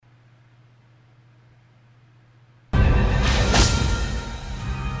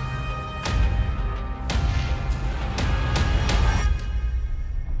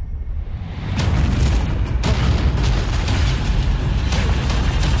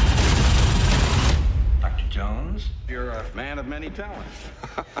a man of many talents.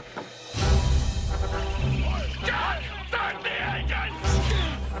 John, start the engine!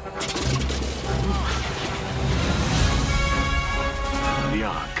 The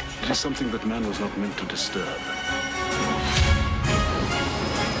Ark. It is something that man was not meant to disturb.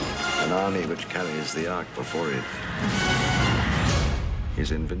 An army which carries the Ark before it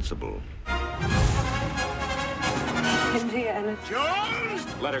is invincible. Indiana Jones!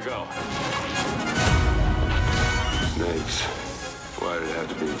 Let her go. Snakes. Why did it have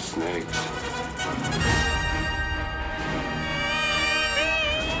to be snakes?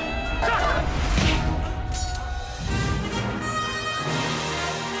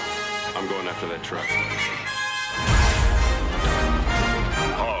 I'm going after that truck.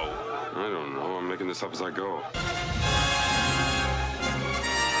 Oh, I don't know. I'm making this up as I go.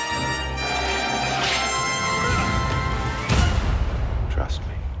 Trust me.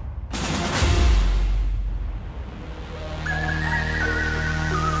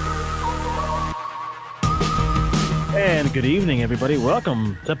 And good evening, everybody.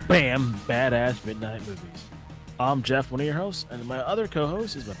 Welcome to BAM! Badass Midnight Movies. I'm Jeff, one of your hosts, and my other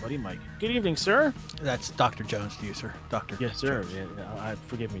co-host is my buddy Mike. Good evening, sir. That's Dr. Jones to you, sir. Doctor. Yes, sir. Yeah,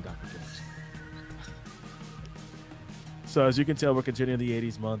 forgive me, Dr. Jones. So, as you can tell, we're continuing the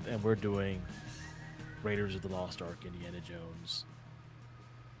 80s month, and we're doing Raiders of the Lost Ark, Indiana Jones.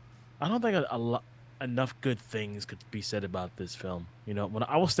 I don't think enough good things could be said about this film. You know, when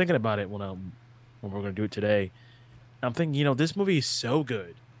I was thinking about it when we're going to do it today, I'm thinking, you know, this movie is so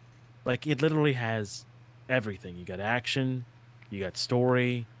good. Like, it literally has everything. You got action, you got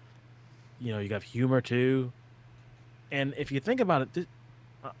story, you know, you got humor too. And if you think about it,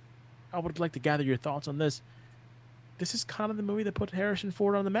 I would like to gather your thoughts on this. This is kind of the movie that put Harrison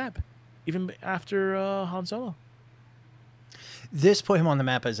Ford on the map, even after Han Solo. This put him on the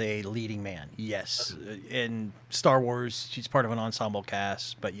map as a leading man, yes. In Star Wars, he's part of an ensemble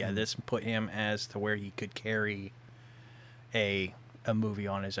cast, but yeah, this put him as to where he could carry a movie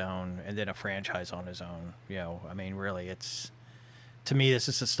on his own and then a franchise on his own. You know, I mean, really, it's, to me, this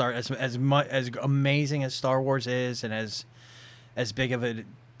is the start. As amazing as Star Wars is, and as big of a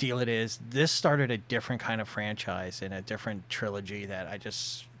deal it is, this started a different kind of franchise and a different trilogy that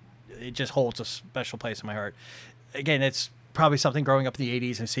it just holds a special place in my heart. Again, it's probably something growing up in the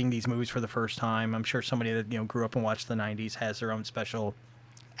 80s and seeing these movies for the first time. I'm sure somebody that, you know, grew up and watched the 90s has their own special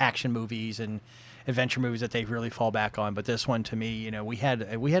action movies and adventure movies that they really fall back on. But this one, to me, you know, we had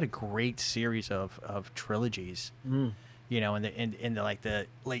a great series of trilogies, you know, in the like the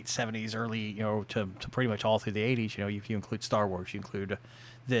late 70s, early, you know, to pretty much all through the 80s. You know, if you include Star Wars, you include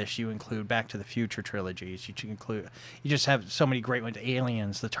this, you include Back to the Future trilogies, you just have so many great ones,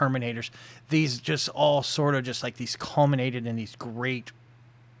 Aliens, the Terminators. These just all sort of just like these culminated in these great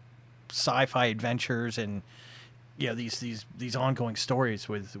sci-fi adventures, and you know, these ongoing stories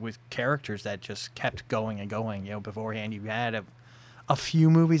with characters that just kept going and going. You know, beforehand you had a few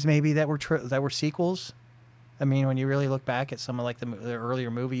movies maybe that were sequels. I mean, when you really look back at some of like the earlier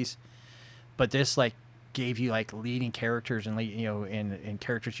movies, but this like gave you like leading characters and, you know, and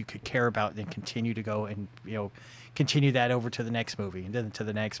characters you could care about, and continue to go and, you know, continue that over to the next movie and then to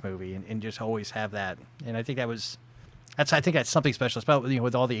the next movie, and just always have that. And I think that's something special, especially, you know,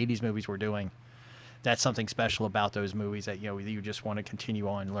 with all the 80s movies we're doing. That's something special about those movies, that, you know, you just want to continue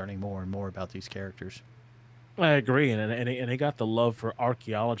on learning more and more about these characters. I agree, and it got the love for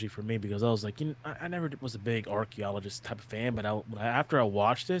archaeology for me, because I was like, you know, I never was a big archaeologist type of fan, but after I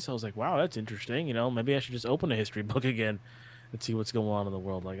watched this, I was like, wow, that's interesting. You know, maybe I should just open a history book again and see what's going on in the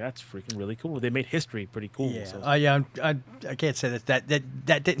world. Like, that's freaking really cool. They made history pretty cool. Yeah, so. I can't say that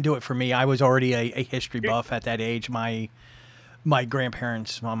didn't do it for me. I was already a history buff at that age. My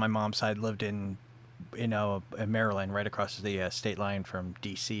grandparents on my mom's side lived in Maryland, right across the state line from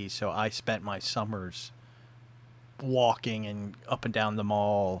D.C. So I spent my summers walking and up and down the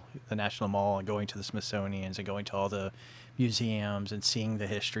mall, the National Mall, and going to the Smithsonian's and going to all the museums and seeing the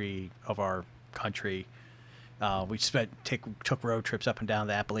history of our country. We took road trips up and down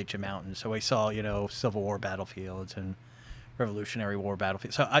the Appalachian Mountains, so we saw, you know, Civil War battlefields and Revolutionary War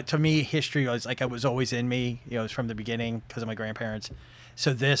battlefields. So to me, history was like, it was always in me, you know, from the beginning because of my grandparents.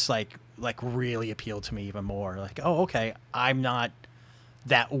 So this like really appealed to me even more. Like, oh, okay, I'm not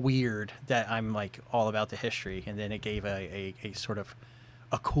that weird that I'm like all about the history. And then it gave a sort of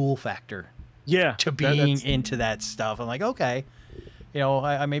a cool factor to being into that stuff. I'm like, okay, you know,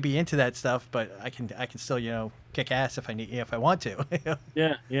 I may be into that stuff, but I can still, you know, kick ass if I want to.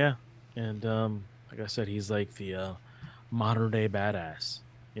 Yeah. And like I said, he's like the modern day badass.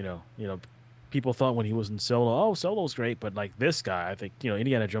 You know, people thought when he was in Solo, oh, Solo's great, but like this guy, I think, you know,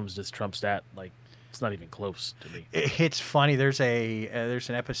 Indiana Jones just trumps that like It's not even close to me. It's funny. There's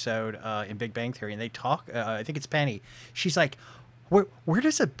an episode in Big Bang Theory, and they talk. I think it's Penny. She's like, "Where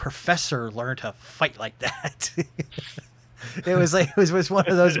does a professor learn to fight like that?" It was one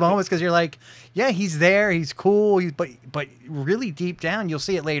of those moments because you're like, "Yeah, he's there. He's cool." But really deep down, you'll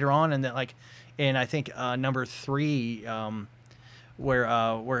see it later on, and that like, in I think number 3,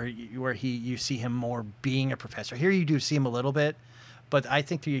 where you see him more being a professor. Here you do see him a little bit. But I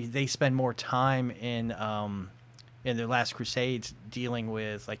think they spend more time in their Last Crusades dealing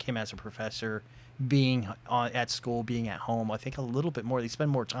with like him as a professor, being at school, being at home. I think a little bit more. They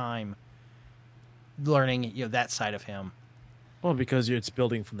spend more time learning, that side of him. Well, because it's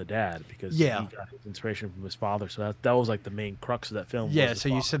building from the dad. Because he got his inspiration from his father. So that was like the main crux of that film. Yeah. So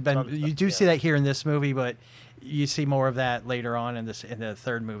you do see that here in this movie, but you see more of that later on in the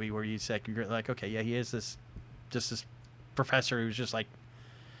third movie where you're like, okay, yeah, he is this professor who's just like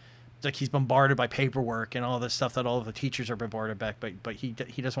he's bombarded by paperwork and all this stuff that all of the teachers are bombarded by, but he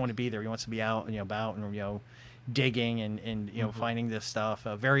doesn't want to be there. He wants to be out about and digging and finding this stuff.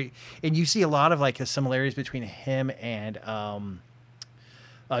 And you see a lot of like similarities between him and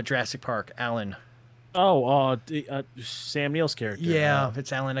Jurassic Park, Alan. Sam Neill's character. Yeah,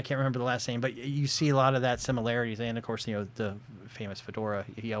 it's Alan. I can't remember the last name, but you see a lot of that similarities, and of course the famous fedora.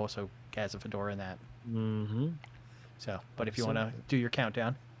 He also has a fedora in that. Mm-hmm. So, but if you want to do your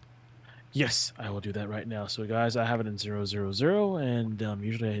countdown. Yes, I will do that right now. So, guys, I have it in 0, 0, 0, and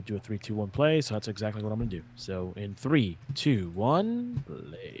usually I do a 3, 2, 1 play, so that's exactly what I'm going to do. So, in 3, 2, 1,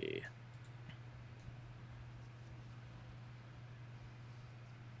 play.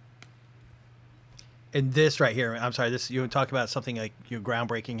 And this right here, I'm sorry, you talk about something like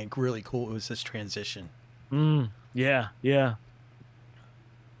groundbreaking and really cool. It was this transition. Yeah.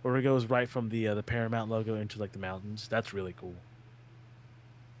 Where it goes right from the Paramount logo into like the mountains. That's really cool.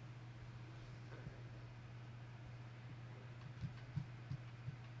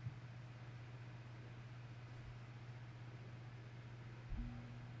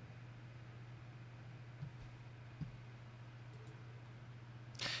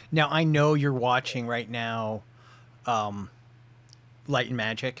 Now I know you're watching right now, Light and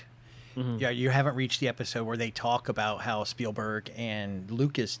Magic. Mm-hmm. Yeah, you haven't reached the episode where they talk about how Spielberg and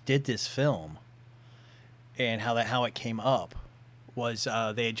Lucas did this film, and how it came up. Was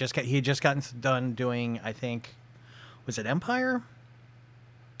he had just gotten done doing, I think, was it Empire?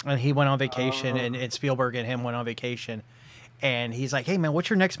 And he went on vacation, and Spielberg and him went on vacation, and he's like, "Hey man, what's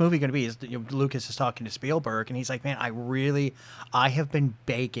your next movie going to be?" Lucas is talking to Spielberg, and he's like, "Man, I have been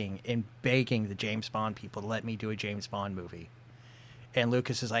begging the James Bond people to let me do a James Bond movie." And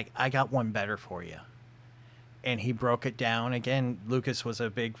Lucas is like, "I got one better for you." And he broke it down. Again, Lucas was a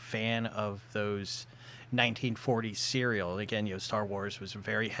big fan of those 1940s serial. Again, Star Wars was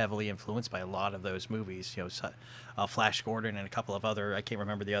very heavily influenced by a lot of those movies. Flash Gordon and a couple of other, I can't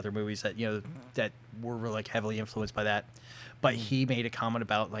remember the other movies that that were like heavily influenced by that. But he made a comment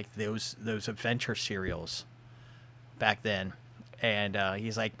about like those adventure serials back then. And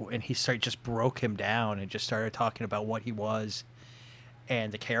he's like, and he just broke him down and just started talking about what he was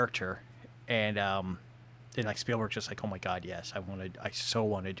and the character, and like Spielberg just like, "Oh my God, yes, I so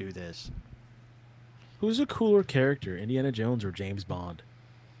want to do this." Who's a cooler character, Indiana Jones or James Bond?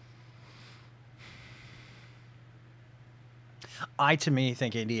 To me,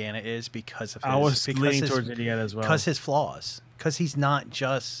 think Indiana is because of his... I was leaning towards Indiana as well. Because his flaws. Because he's not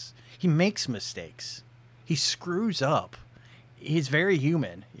just... He makes mistakes. He screws up. He's very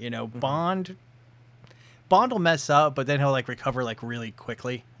human. Bond will mess up, but then he'll like recover like really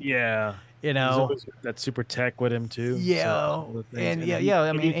quickly. Yeah. There's always that super tech with him too. Yeah. And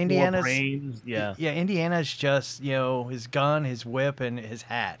I mean, Indiana's... Indiana's just, his gun, his whip, and his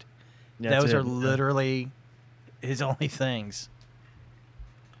hat. Those are literally his only things.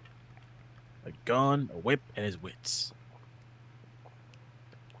 A gun, a whip, and his wits.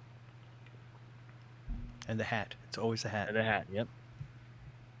 And the hat. It's always the hat. And the hat, yep.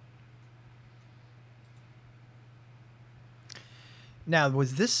 Now,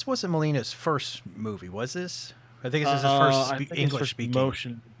 wasn't Molina's first movie, was this? I think this is his first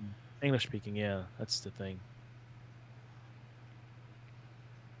English-speaking. English-speaking, yeah. That's the thing.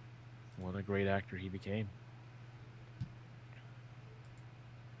 What a great actor he became.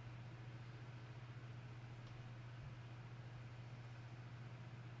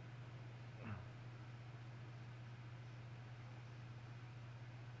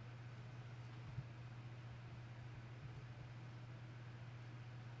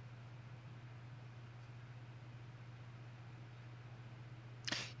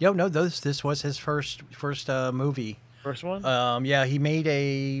 No, this was his first movie. First one? Yeah, he made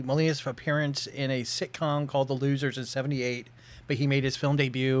a his appearance in a sitcom called The Losers in '78, but he made his film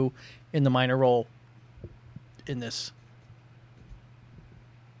debut in the minor role in this.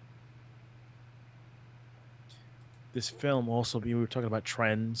 This film also, we were talking about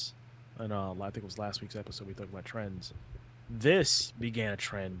trends, and I think it was last week's episode we talked about trends. This began a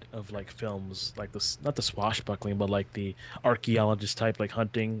trend of like films like this, not the swashbuckling, but like the archaeologist type, like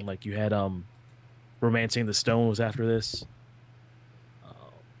hunting. Like you had Romancing the Stone was after this.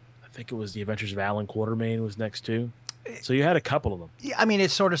 I think it was The Adventures of Alan Quatermain was next too. So you had a couple of them. Yeah, I mean, it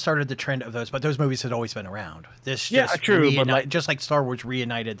sort of started the trend of those, but those movies had always been around. This Yeah, just true, but like- just like Star Wars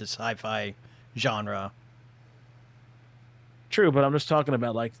reunited the sci-fi genre. True, but I'm just talking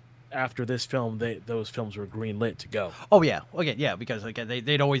about like after this film, those films were greenlit to go. Oh yeah, okay, yeah, because again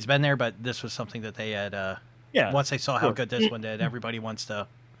they'd always been there, but this was something that they had. Yeah. Once they saw how Sure. good this one did, everybody wants to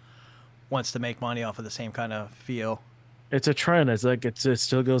make money off of the same kind of feel. It's a trend. It's like it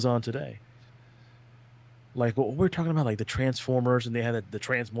still goes on today. Like what we're talking about, like the Transformers, and they had the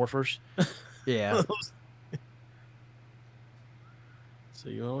Transmorphers. Yeah. So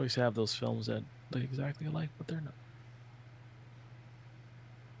you always have those films that look exactly alike, but they're not.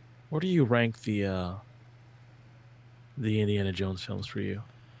 Where do you rank the Indiana Jones films for you?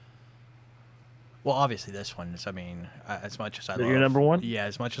 Well, obviously this one is. I mean, as much as I They're love your number one? Yeah,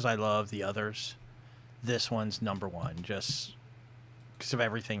 as much as I love the others, this one's number one, just because of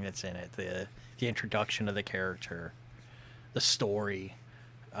everything that's in it. The introduction of the character, the story.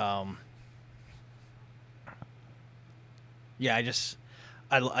 Yeah,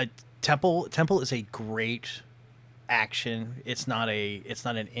 I Temple is a great action. It's not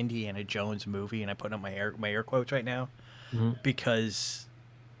an Indiana Jones movie, and I put up my air quotes right now because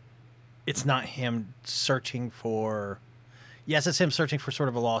it's not him searching for. Yes, it's him searching for sort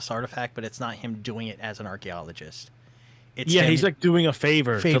of a lost artifact, but it's not him doing it as an archaeologist. It's Yeah, him- he's like doing a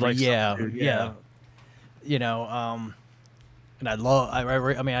favor. To like yeah, some dude. yeah. You know, and I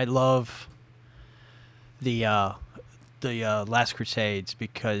love the Last Crusades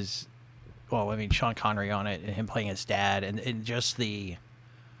because, well, I mean, Sean Connery on it and him playing his dad and just the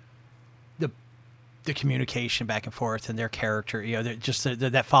communication back and forth and their character, you know, just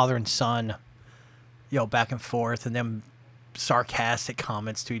that father and son, you know, back and forth and them sarcastic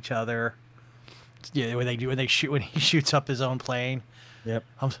comments to each other. Yeah, when he shoots up his own plane. Yep.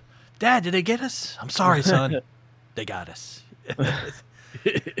 Dad, did they get us? I'm sorry, son. They got us.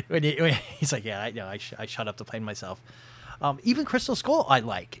 when he's like, yeah, I know. I shot up the plane myself. Even Crystal Skull, I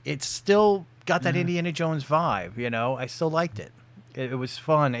like. It's still got that Indiana Jones vibe. You know, I still liked it. It was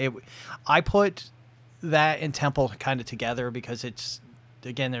fun. I put that and Temple kind of together because it's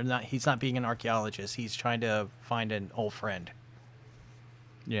again, he's not being an archaeologist. He's trying to find an old friend.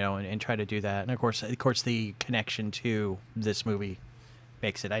 You know, and try to do that. And of course, the connection to this movie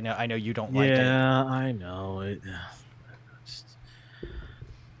makes it. I know you don't like it. Yeah, I know.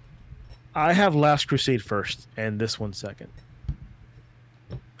 I have Last Crusade first, and this one second,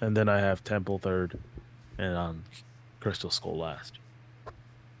 and then I have Temple third, and Crystal Skull last.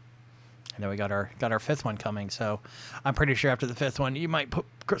 And then we got our fifth one coming. So I'm pretty sure after the fifth one, you might put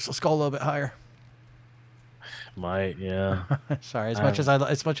Crystal Skull a little bit higher. Might, yeah. Sorry, as much as I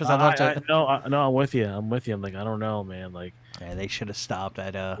love to. No, I'm with you. I'm like, I don't know, man. Like, Yeah, they should have stopped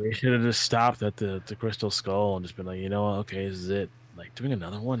at. they should have just stopped at the Crystal Skull and just been like, you know what? Okay, this is it. Like doing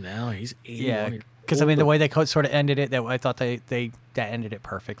another one now. He's 81. Yeah, years because I mean the old. way they sort of ended it, that I thought that ended it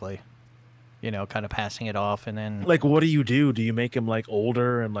perfectly. You know, kind of passing it off, and then Like, what do you do? Do you make him like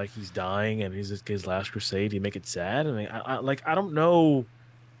older and like he's dying and he's his last crusade? Do you make it sad? I mean, I don't know.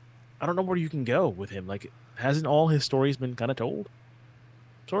 I don't know where you can go with him. Like, hasn't all his stories been kind of told?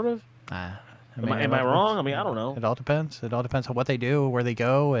 Sort of. I Am I wrong? I mean, I don't know. It all depends. It all depends on what they do, where they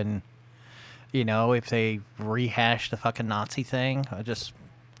go, and you know, if they rehash the fucking Nazi thing. I just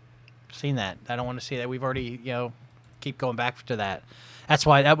seen that. I don't want to see that. We've already, you know, keep going back to that. That's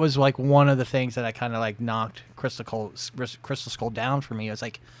why that was like one of the things that I kind of like knocked Crystal Skull down for me. It was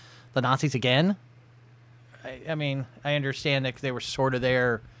like the Nazis again. I mean, I understand that they were sort of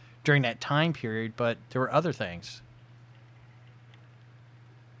there during that time period, but there were other things.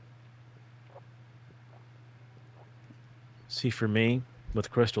 See, for me,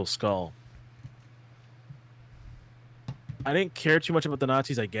 with Crystal Skull, I didn't care too much about the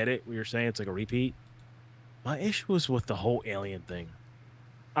Nazis. I get it. What you're saying, it's like a repeat. My issue was with the whole alien thing.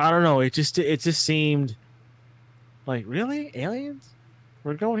 I don't know. It just seemed like, really, aliens?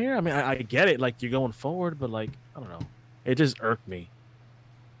 We're going here. I mean, I get it. Like, you're going forward, but like, I don't know. It just irked me.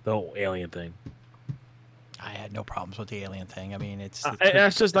 The whole alien thing. I had no problems with the alien thing. I mean,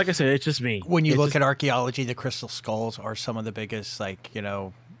 That's just like I said. It's just me. when you It's look just- at archaeology, the crystal skulls are some of the biggest,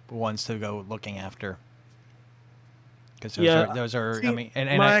 ones to go looking after. Because those are. see, I mean,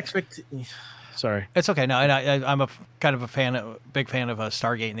 and my I, Sorry. it's okay. No, and I'm a kind of big fan of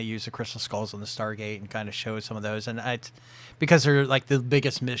Stargate, and they use the crystal skulls on the Stargate and kind of show some of those, and because they're like the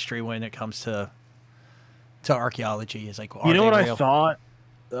biggest mystery when it comes to archaeology is like, You know what real? I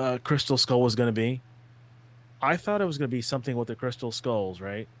thought Crystal Skull was going to be? I thought it was going to be something with the Crystal Skulls,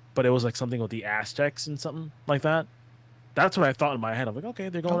 right? But it was like something with the Aztecs and something like that. That's what I thought in my head. I'm like, okay,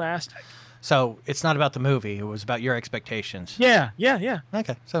 they're going to Aztec. So it's not about the movie; it was about your expectations. Yeah.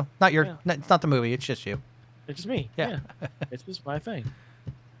 Okay, so not your, Yeah. it's not the movie; it's just you. It's just me. Yeah. Yeah. It's just my thing.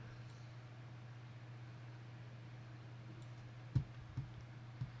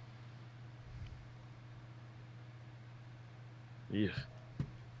 Yeah.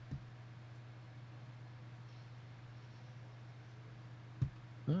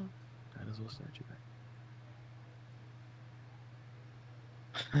 Well, might as well start you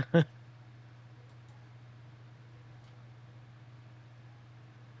back.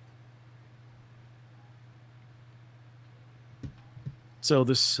 So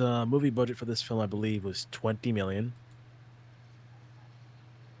this movie budget for this film, I believe, was $20 million,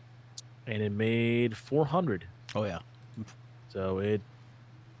 and it made 400. Oh yeah. So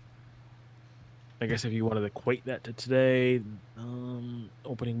I guess if you wanted to equate that to today,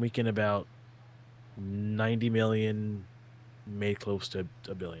 opening weekend about 90 million, made close to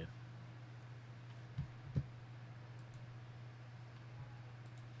 $1 billion.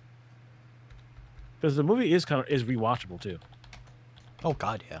 Because the movie is rewatchable too. Oh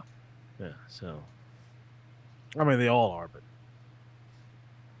God, yeah. Yeah, so I mean they all are, but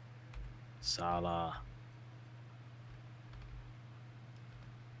Salah.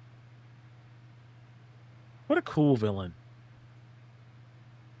 What a cool villain.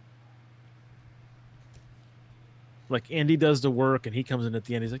 Like Andy does the work and he comes in at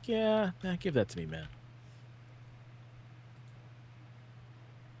the end, he's like, yeah, give that to me, man.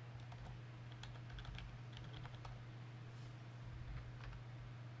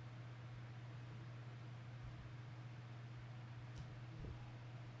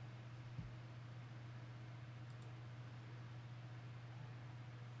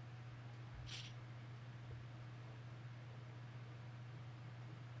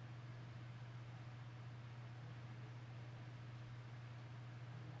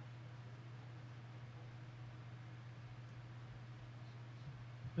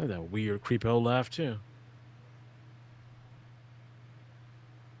 That weird creepo laugh too.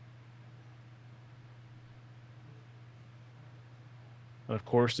 And of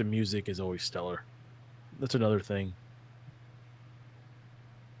course, the music is always stellar. That's another thing.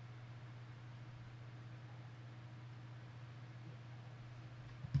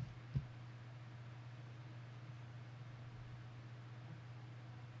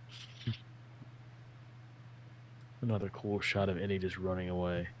 Another cool shot of Eddie just running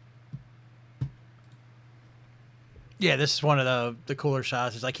away. Yeah, this is one of the cooler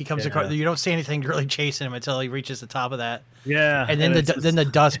shots. It's like he comes across. You don't see anything really chasing him until he reaches the top of that. Yeah, and then the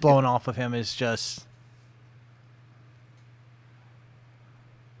dust blowing off of him is just.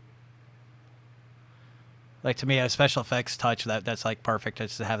 Like, to me, a special effects touch that's like perfect.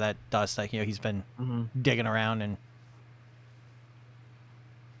 Just to have that dust, like, he's been digging around and.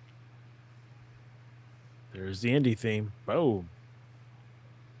 There's the indie theme. Boom.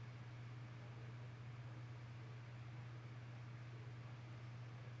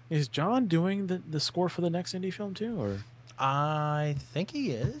 Is John doing the score for the next indie film too, or? I think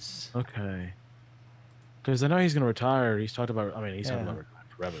he is. Okay. Because I know he's going to retire. He's talked about. I mean, he's talking about retiring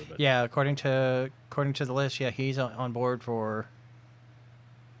forever. But Yeah, according to the list, yeah, he's on board for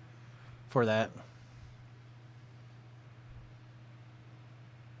that.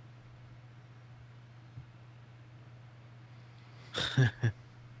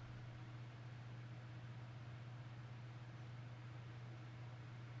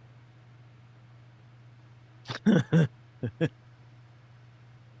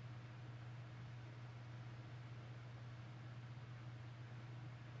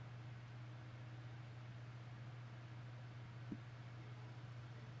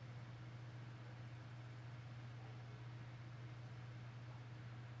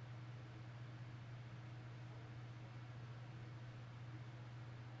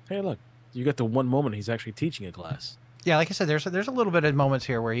 Hey, look, you got the one moment he's actually teaching a class. Yeah, like I said, there's a little bit of moments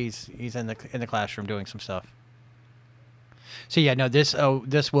here where he's in the classroom doing some stuff. So yeah, no, this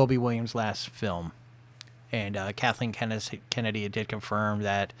will be Williams' last film, and Kathleen Kennedy did confirm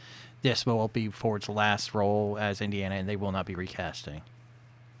that This will be Ford's last role as Indiana, and they will not be recasting.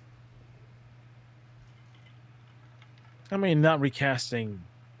 I mean, not recasting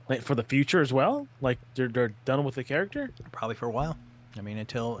like for the future as well. Like they're done with the character. Probably for a while. I mean,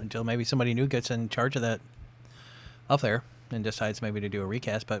 until maybe somebody new gets in charge of that up there and decides maybe to do a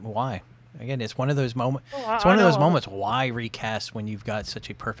recast. But why? Again, it's one of those moments. It's one of those moments. Why recast when you've got such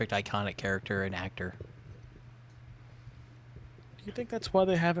a perfect, iconic character and actor? Do you think that's why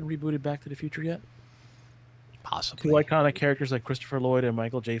they haven't rebooted Back to the Future yet? Possibly. Two iconic characters like Christopher Lloyd and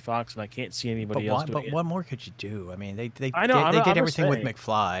Michael J. Fox, and I can't see anybody else doing it. What more could you do? I mean, they did I'm everything with saying.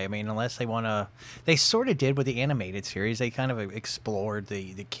 McFly. I mean, unless they want to, they sort of did with the animated series. They kind of explored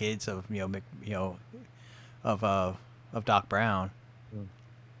the kids of of Doc Brown.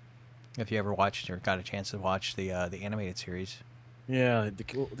 If you ever watched or got a chance to watch the animated series. Yeah,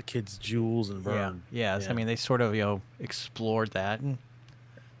 the kids Jules and Vern. Yeah. So, I mean, they sort of explored that, and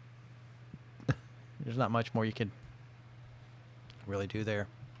there's not much more you could really do there.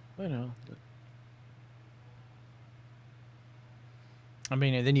 I know. I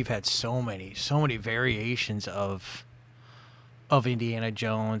mean, and then you've had so many variations of Indiana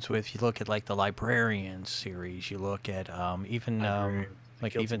Jones. With you look at like the Librarian series, you look at even the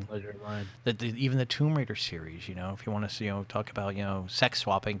Tomb Raider series. You know, if you want to see, talk about sex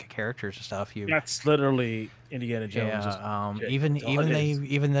swapping characters and stuff. That's literally Indiana Jones. Yeah.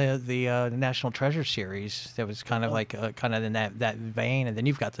 Even the National Treasure series that was kind of like kind of in that vein, and then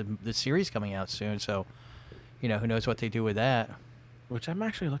you've got the series coming out soon. So, who knows what they do with that. Which I'm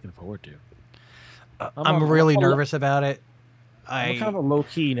actually looking forward to. I'm really nervous about it. I'm kind of a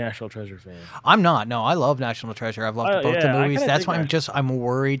low-key National Treasure fan. I'm not. No, I love National Treasure. I've loved both the movies. That's why I'm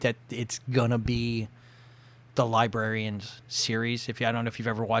worried that it's gonna be the Librarians series. I don't know if you've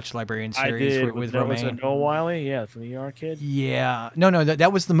ever watched the Librarian series with Romaine. Was it Noah Wiley? From the ER Kid? Yeah. No,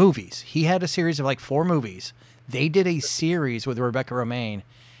 that was the movies. He had a series of like 4 movies. They did a series with Rebecca Romaine.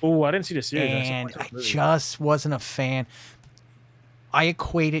 Oh, I didn't see the series. And I just wasn't a fan. I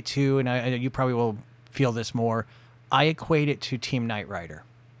equate it to, and you probably will feel this more, I equate it to Team Knight Rider.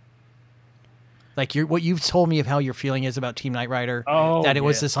 Like what you've told me of how your feeling is about Team Knight Rider, that it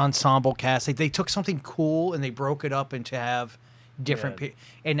was this ensemble cast. Like they took something cool and they broke it up into have different,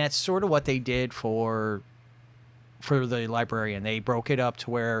 and that's sort of what they did for the Librarian. They broke it up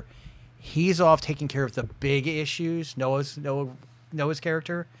to where he's off taking care of the big issues, Noah's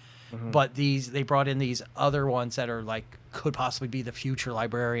character, but they brought in these other ones that are like could possibly be the future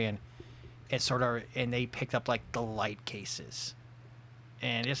Librarian, and they picked up like the light cases.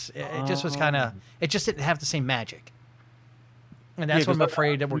 And it just was kind of, it just didn't have the same magic. And that's what I'm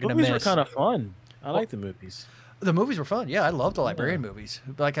afraid that we're going to miss. The movies were kind of fun. I like the movies. The movies were fun. Yeah, I love the Librarian movies.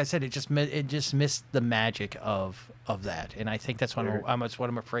 But like I said, it just missed the magic of that. And I think that's what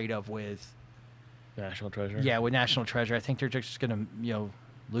I'm afraid of with National Treasure. Yeah, with National Treasure, I think they're just going to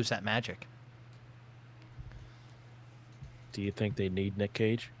lose that magic. Do you think they need Nick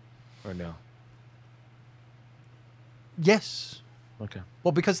Cage, or no? Yes. Okay.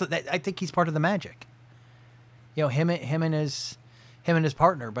 Well, because I think he's part of the magic. Him and his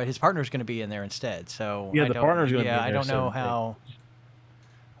partner, but his partner's going to be in there instead. So the partner's going to be in there. I don't know how.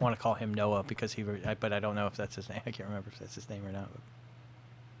 I want to call him Noah because but I don't know if that's his name. I can't remember if that's his name or not.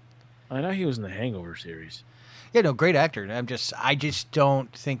 I know he was in the Hangover series. Yeah, no, great actor. I just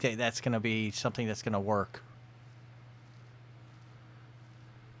don't think that's going to be something that's going to work.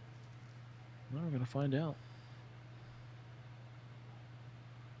 Well, we're going to find out.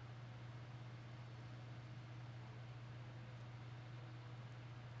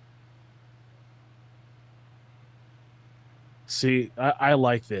 See, I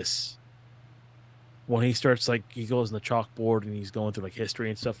like this. When he starts, like, he goes in the chalkboard and he's going through, like, history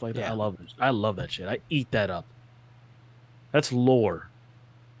and stuff like that. Yeah. I love it. I love that shit. I eat that up. That's lore.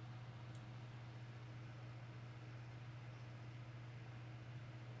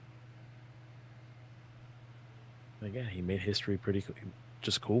 Again, he made history pretty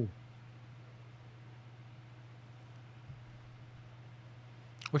just cool.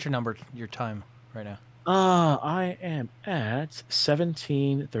 What's your time right now? I am at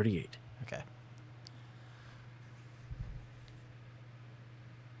 17:38. Okay.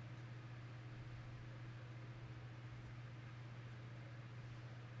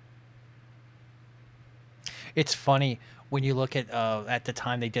 It's funny when you look at the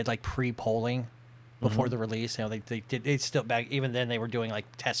time they did like pre-polling before the release. They still back even then they were doing like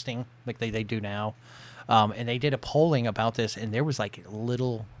testing like they do now, and they did a polling about this, and there was like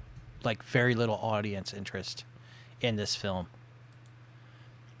very little audience interest in this film,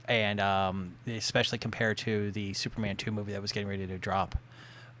 and especially compared to the Superman 2 movie that was getting ready to drop.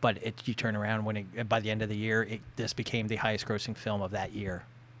 But you turn around by the end of the year, this became the highest grossing film of that year.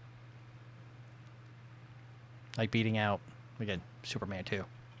 Like beating out, again, Superman 2.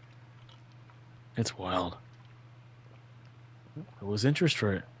 It's wild. There was interest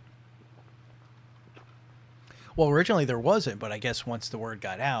for it. Well, originally there wasn't, but I guess once the word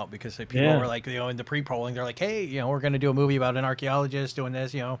got out, because people were like, in the pre-polling, they're like, hey, we're going to do a movie about an archaeologist doing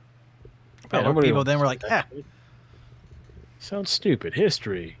this, People then were like, Sounds stupid.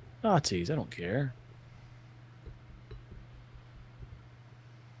 History. Nazis. I don't care.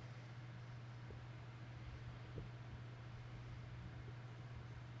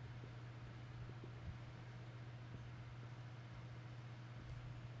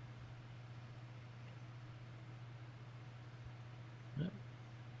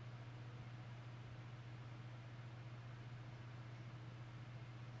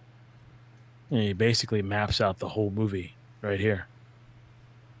 And he basically maps out the whole movie right here.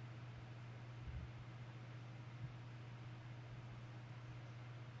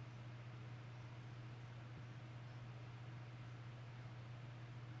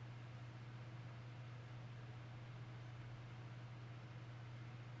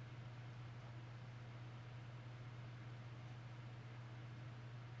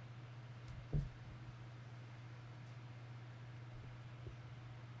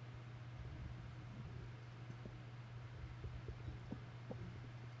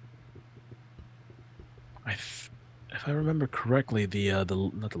 If I remember correctly, the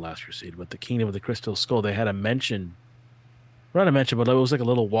not the Last Crusade, but the Kingdom of the Crystal Skull, they had a mention. Not a mention, but it was like a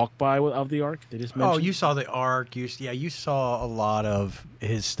little walk by of the Ark. They just mentioned. Oh, you saw the Ark. You saw a lot of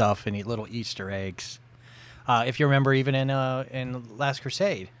his stuff and little Easter eggs. If you remember, even in Last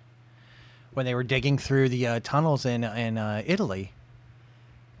Crusade, when they were digging through the tunnels in Italy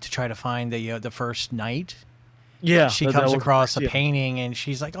to try to find the first knight. Yeah, she comes across a painting and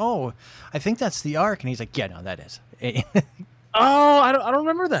she's like, "Oh, I think that's the Ark," and he's like, "Yeah, no, that is." Oh, I don't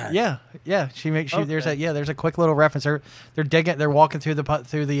remember that. Yeah. Okay. There's a quick little reference. They're walking through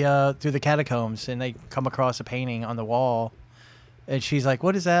the catacombs and they come across a painting on the wall, and she's like,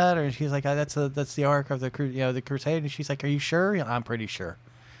 "What is that?" Or she's like, "That's the Ark of the Crusade." And she's like, "Are you sure?" "Yeah, I'm pretty sure."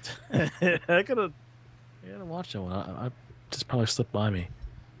 I gotta watch that one. I just probably slipped by me.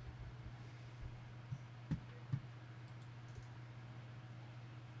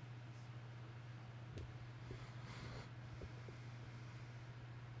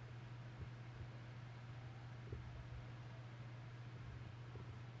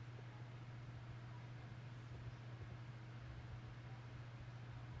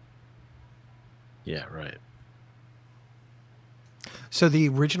 Yeah, right. So the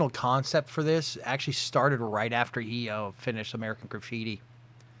original concept for this actually started right after he finished American Graffiti.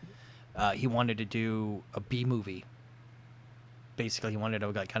 He wanted to do a B movie. Basically, he wanted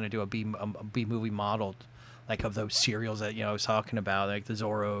to kind of do a B movie modeled, like of those serials that I was talking about, like the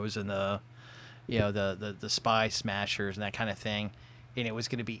Zorros and the Spy Smashers and that kind of thing. And it was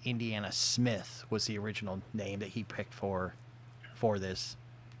going to be Indiana Smith was the original name that he picked for this.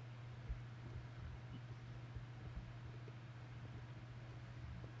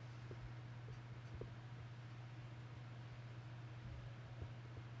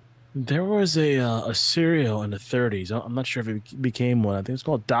 There was a serial in the 30s. I'm not sure if it became one. I think it's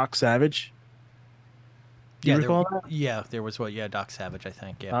called Doc Savage. Do you recall that? Yeah, there was Doc Savage, I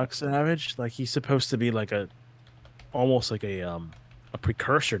think. Yeah, Doc Savage. Like he's supposed to be like almost like a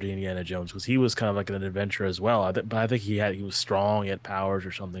precursor to Indiana Jones, because he was kind of like an adventurer as well. But I think he was strong. He had powers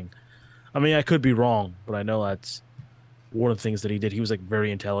or something. I mean, I could be wrong, but I know that's one of the things that he did. He was like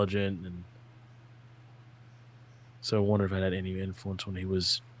very intelligent, and so I wonder if it had any influence when he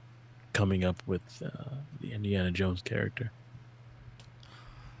was coming up with the Indiana Jones character.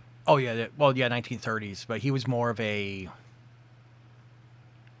 Oh yeah, 1930s, but he was more of a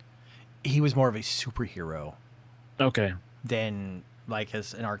superhero. Okay. Than like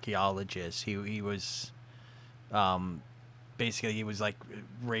as an archaeologist. He was basically he was like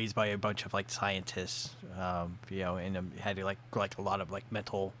raised by a bunch of like scientists, and had like a lot of like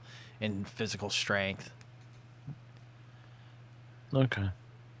mental and physical strength. Okay.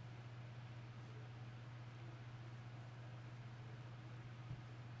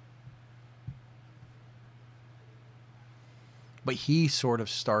 But he sort of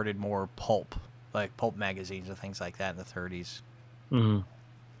started more pulp magazines and things like that in the 30s. Mm-hmm.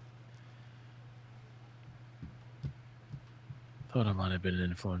 Thought I might have been an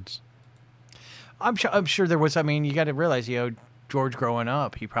influence. I'm sure there was. I mean, you got to realize, George growing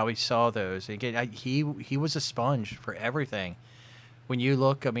up, he probably saw those. Again, he was a sponge for everything. When you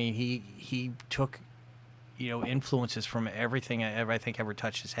look, I mean, he took, influences from everything I think ever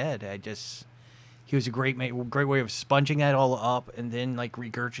touched his head. He was a great way of sponging that all up and then like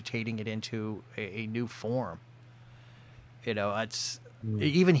regurgitating it into a new form.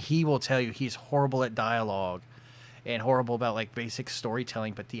 Even he will tell you he's horrible at dialogue and horrible about like basic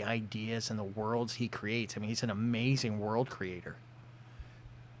storytelling, but the ideas and the worlds he creates. I mean, he's an amazing world creator.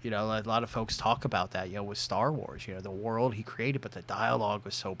 A lot of folks talk about that, with Star Wars, the world he created, but the dialogue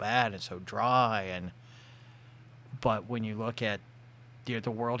was so bad and so dry. But when you look at the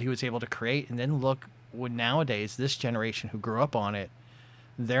world he was able to create, and then look when nowadays this generation who grew up on it,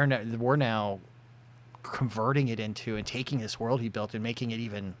 we're now converting it into and taking this world he built and making it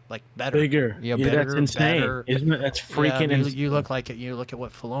even like better, bigger. Better, that's insane, better. Isn't it? That's freaking. You look like it. You look at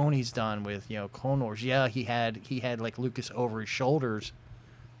what Filoni's done with Clone Wars. Yeah, he had like Lucas over his shoulders,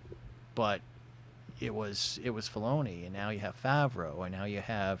 but it was Filoni, and now you have Favreau, and now you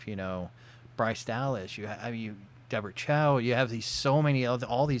have Bryce Dallas. You have Deborah Chow. You have so many of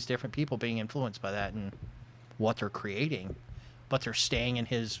all these different people being influenced by that and what they're creating, but they're staying in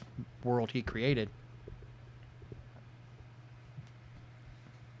his world he created.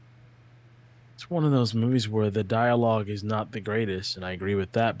 It's one of those movies where the dialogue is not the greatest, and I agree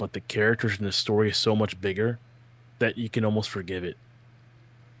with that, but the characters in the story is so much bigger that you can almost forgive it.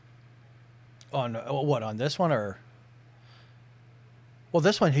 On what, on this one? Or well,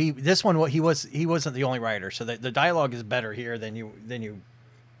 this one he wasn't the only writer, so the dialogue is better here than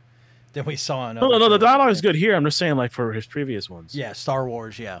we saw in no, the dialogue is good here. I'm just saying, like, for his previous ones. Yeah, Star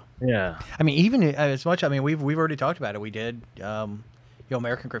Wars, yeah. I mean, even as much, we've already talked about it. We did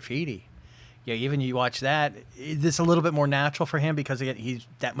American Graffiti. Yeah, even you watch that, it's a little bit more natural for him because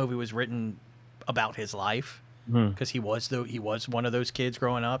that movie was written about his life, because he was one of those kids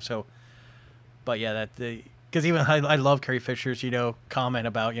growing up. So, but yeah, because even I love Carrie Fisher's comment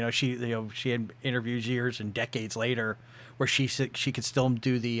about she had interviews years and decades later where she could still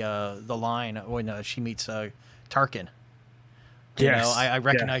do the line when she meets Tarkin. Yes. I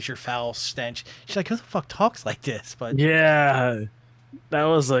recognize your foul stench. She's like, who the fuck talks like this? But yeah, that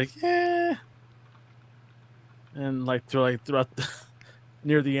was like, and like throughout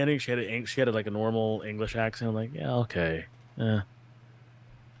near the ending, she had like a normal English accent. I'm like, yeah, okay, yeah.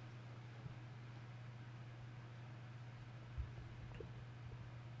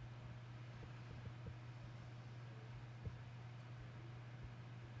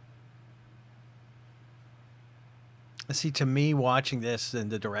 See, to me, watching this and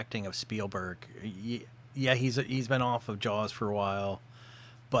the directing of Spielberg, yeah, he's been off of Jaws for a while,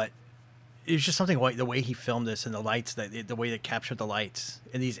 but it's just something like the way he filmed this and the lights, the way they captured the lights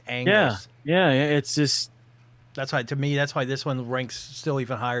and these angles. Yeah, it's just that's why this one ranks still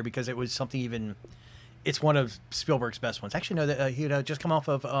even higher, because it was something even. It's one of Spielberg's best ones. Actually, no, that he had just come off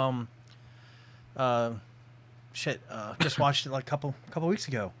of just watched it like a couple weeks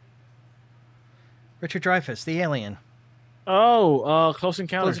ago. Richard Dreyfuss, The Alien. Oh, Close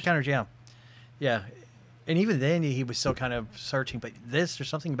Encounters. Close Encounters, yeah. And even then, he was still kind of searching. But there's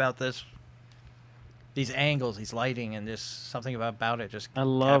something about these angles, these lighting, and there's something about it just. I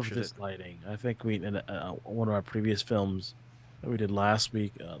love this lighting. I think we in one of our previous films that we did last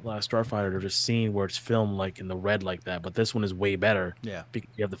week, Last Starfighter, there's a scene where it's filmed like in the red like that, but this one is way better. Yeah, because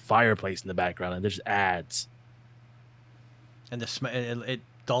you have the fireplace in the background, and there's ads. And it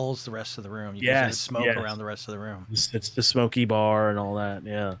dulls the rest of the room. You can see the smoke around the rest of the room. It's the smoky bar and all that.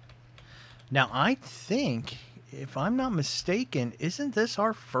 Yeah. Now, I think, if I'm not mistaken, isn't this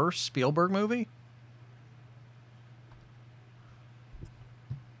our first Spielberg movie?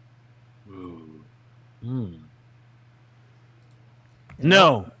 Ooh.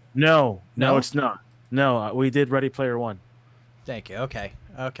 No, it's not. No, we did Ready Player One. Thank you. Okay.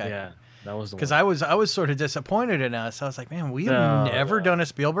 Yeah, that was the one. Because I was sort of disappointed in us. I was like, man, we have never done a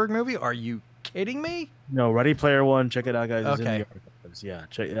Spielberg movie. Are you kidding me? No, Ready Player One. Check it out, guys. It's in the archives.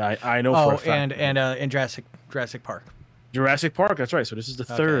 Yeah, I know for a fact. And Jurassic Park. Jurassic Park. That's right. So this is the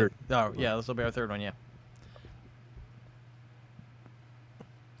third. Oh yeah, this will be our third one. Yeah.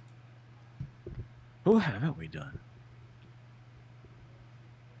 Who haven't we done?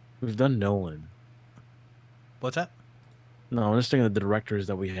 We've done Nolan. What's that? No, I'm just thinking of the directors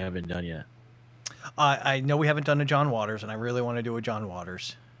that we haven't done yet. I know we haven't done a John Waters, and I really want to do a John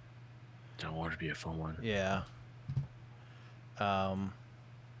Waters. John Waters would be a fun one. Yeah. Have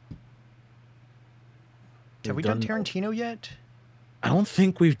we done Tarantino yet? I don't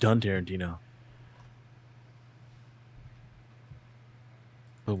think we've done Tarantino.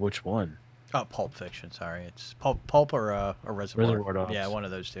 But which one? Oh, Pulp Fiction. Sorry, it's Pulp or Reservoir. Reservoir Dogs. Yeah, one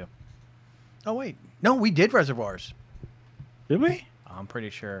of those two. Oh wait, no, we did Reservoirs. Did we? I'm pretty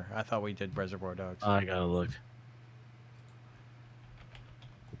sure. I thought we did Reservoir Dogs. I gotta look.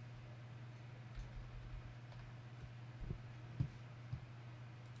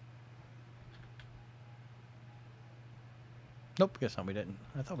 Nope, guess not. We didn't.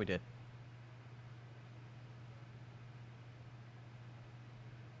 I thought we did.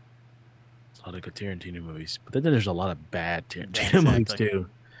 A lot of good Tarantino movies, but then there's a lot of bad Tarantino movies Exactly. too.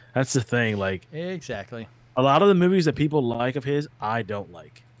 That's the thing. Like Exactly. a lot of the movies that people like of his, I don't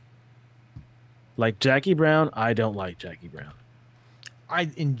like. Like Jackie Brown, I don't like Jackie Brown. I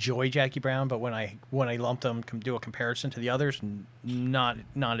enjoy Jackie Brown, but when I lump them, do a comparison to the others, not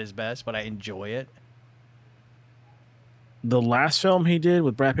his best, but I enjoy it. The last film he did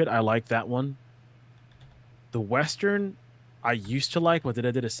with Brad Pitt, I like that one. The Western, I used to like, but then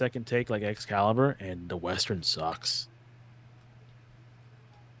I did a second take like Excalibur, and the Western sucks.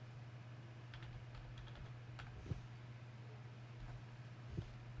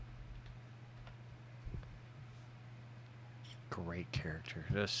 Great character.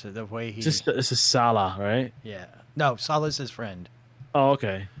 Just the way he. This is Salah, right? Yeah. No, Salah's his friend. Oh,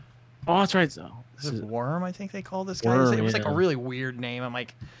 okay. Oh, that's right. So, This is Worm, I think they call this guy. Worm, It was like a yeah. really weird name. I'm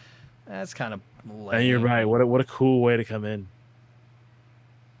like, that's kind of lame. and you're right. What a cool way to come in.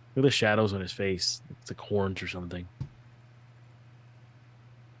 Look at the shadows on his face. It's like horns or something.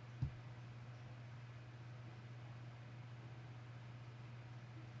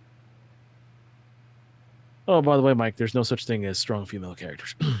 Oh, by the way, Mike, there's no such thing as strong female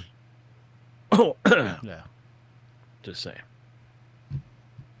characters. Oh, Yeah. just saying.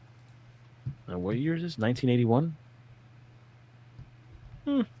 What year is this? 1981?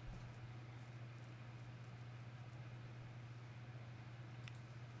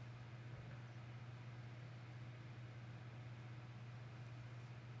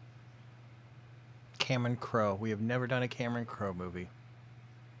 Cameron Crowe. We have never done a Cameron Crowe movie.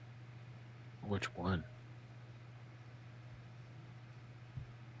 Which one?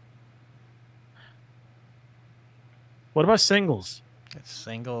 What about singles? It's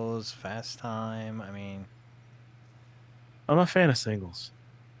Singles, Fast Time. I mean, I'm not a fan of singles.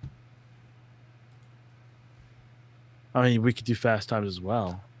 I mean, we could do Fast Times as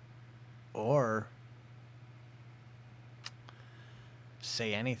well. or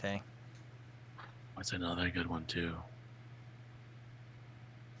Say Anything. That's another good one, too.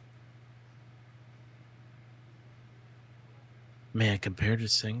 Man, compared to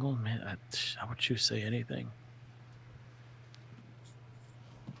single, man, I would choose Say Anything.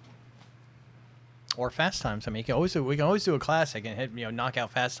 Or Fast Times. I mean, we can always do a classic and hit, knock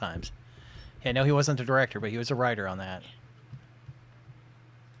out Fast Times. Yeah, no, he wasn't the director, but he was a writer on that.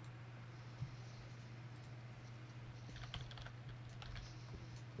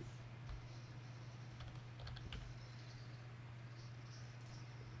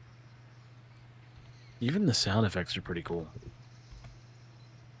 Even the sound effects are pretty cool.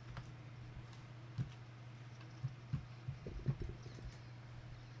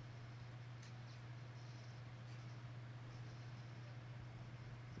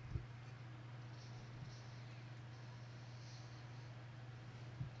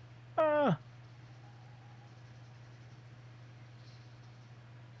 Ah.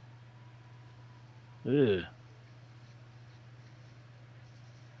 Ugh.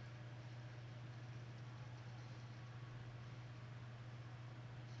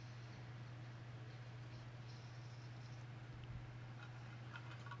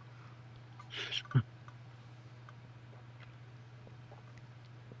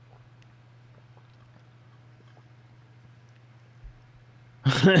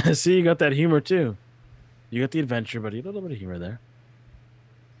 See, you got that humor too. You got the adventure, but a little bit of humor there.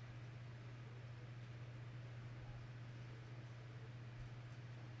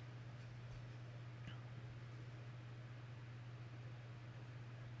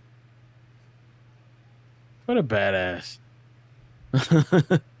 What a badass.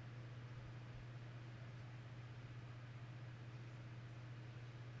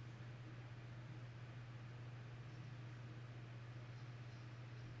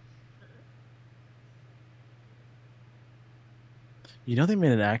 You know they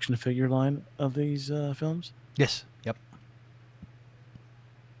made an action figure line of these films? Yes. Yep.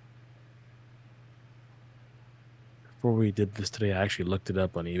 Before we did this today, I actually looked it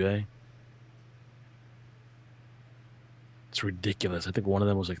up on eBay. It's ridiculous. I think one of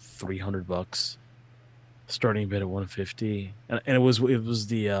them was like $300. Starting bid at 150, and it was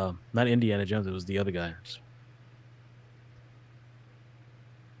the not Indiana Jones. It was the other guy.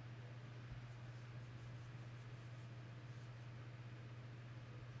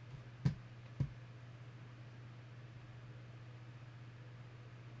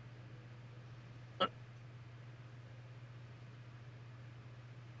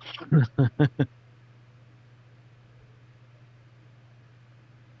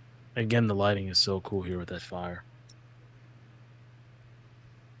 Again, the lighting is so cool here with that fire.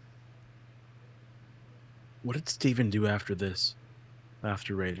 What did Steven do after this?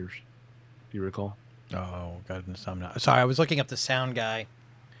 After Raiders? Do you recall? Oh, goodness, I'm not. Sorry, I was looking up the sound guy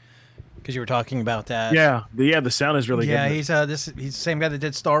because you were talking about that. Yeah, the sound is really Yeah, good. he's the same guy that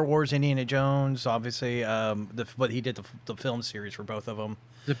did Star Wars, Indiana Jones, obviously. But he did the film series for both of them.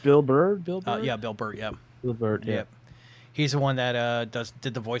 Is it Bill Bird? Bill Bird? Yeah, Bill Burr. Yeah. Bill Bird. Yeah. Yep. He's the one that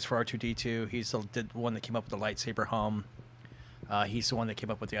did the voice for R2-D2. He's the one that came up with the lightsaber hum. He's the one that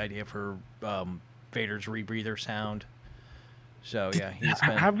came up with the idea for Vader's rebreather sound. So yeah, he's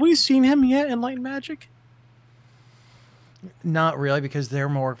been Have we seen him yet in Light and Magic? not really because they're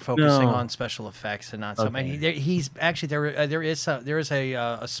more focusing No. on special effects and not something. Okay. He's actually there is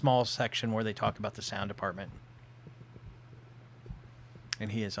a small section where they talk about the sound department,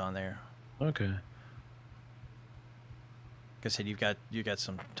 and he is on there. Okay. Like I said, you got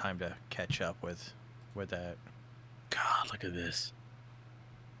some time to catch up with that. God, look at this.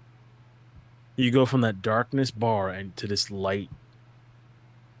 You go from that darkness bar and to this light.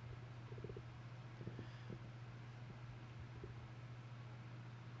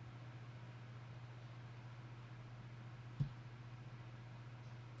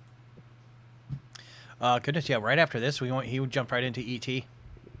 Goodness, yeah. Right after this, he jumped right into E.T.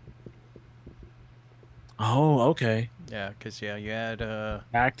 Oh, okay. Yeah, because you had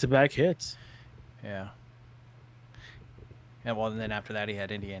Back-to-back hits. yeah. And well, and then after that, he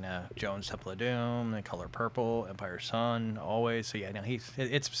had Indiana Jones, Temple of Doom, The Color Purple, Empire Sun, always. So yeah, no,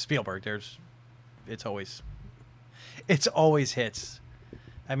 it's Spielberg. It's always hits.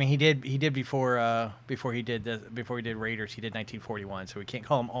 I mean, he did before he did Raiders. He did 1941, so we can't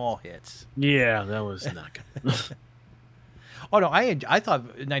call them all hits. Yeah, that was not good. Oh no, I thought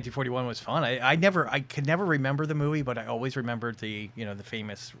 1941 was fun. I could never remember the movie, but I always remembered the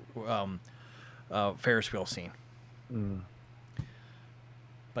famous Ferris wheel scene. Mm.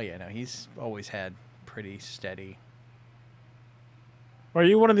 But yeah, no, he's always had pretty steady. Are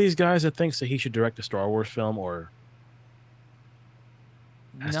you one of these guys that thinks that he should direct a Star Wars film, or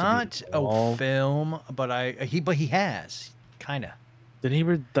has to be Not a involved? film, but he has kind of. Did he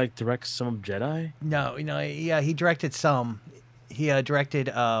direct some of Jedi? No, yeah, he directed some. He directed.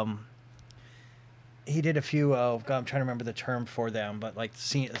 He did a few. God, I'm trying to remember the term for them, but like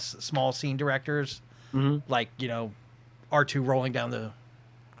small scene directors, like R2 rolling down the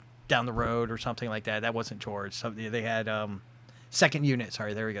road or something like that. That wasn't George. So they had second unit.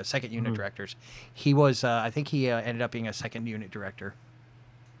 Sorry, there we go. Second unit directors. He was. I think he ended up being a second unit director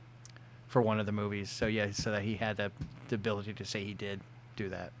for one of the movies. So yeah, so that he had the ability to say he did do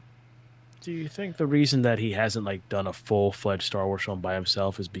that. Do you think the reason that he hasn't done a full-fledged Star Wars film by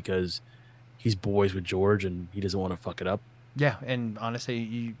himself is because he's boys with George and he doesn't want to fuck it up? Yeah, and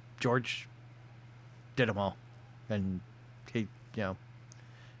honestly, George did them all, and he,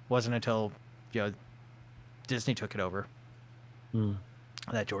 wasn't until Disney took it over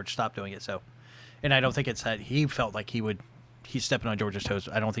that George stopped doing it. So, and I don't think it's that he felt like he's stepping on George's toes.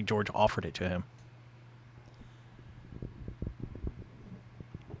 I don't think George offered it to him.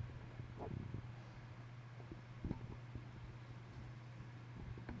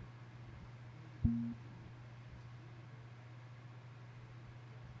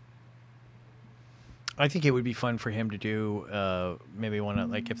 I think it would be fun for him to do maybe one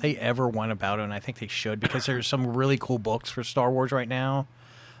of, if they ever went about it, and I think they should, because there's some really cool books for Star Wars right now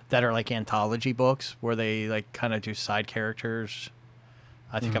that are anthology books where they kind of do side characters.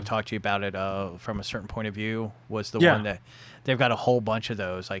 I think I've talked to you about it from a certain point of view was the one that they've got a whole bunch of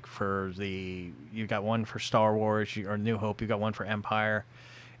those, you got one for Star Wars or New Hope, you got one for Empire.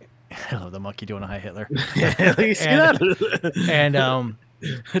 Oh, the monkey doing a High Hitler. You see that? And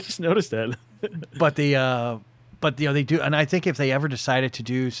I just noticed that. But they do, and I think if they ever decided to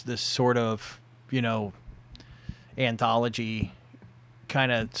do this sort of anthology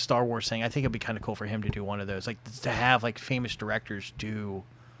kind of Star Wars thing, I think it'd be kind of cool for him to do one of those, to have famous directors do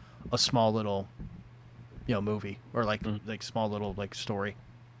a small little movie or small little story.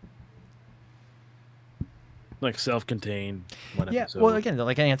 Self-contained. One Yeah, episode. well, again,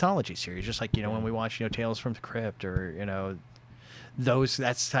 like an anthology series, just when we watch Tales from the Crypt or that's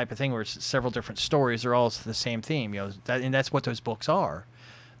the type of thing where it's several different stories. They're all the same theme, and that's what those books are.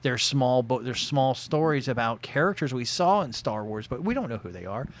 They're small stories about characters we saw in Star Wars, but we don't know who they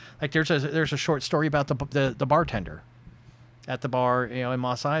are. There's a short story about the bartender at the bar, in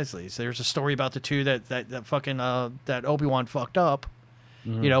Mos Eisley's. There's a story about the two that fucking that Obi-Wan fucked up.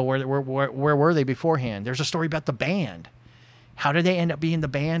 Where were they beforehand? There's a story about the band. How did they end up being the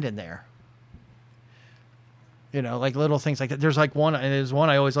band in there? You know, like little things like that. There's like one, and there's one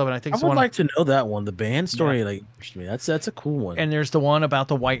I always love, and I think I it's would one. like to know that one. The band story, like, interests me. That's a cool one. And there's the one about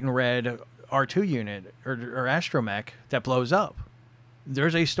the white and red R2 unit or astromech that blows up.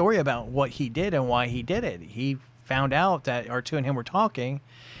 There's a story about what he did and why he did it. He found out that R2 and him were talking,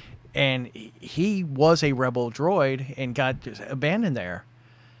 and he was a rebel droid and got abandoned there.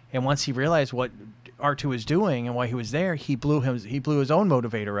 And once he realized what R2 was doing and why he was there, he blew his own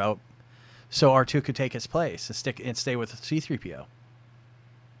motivator out, so R2 could take his place and stay with C-3PO.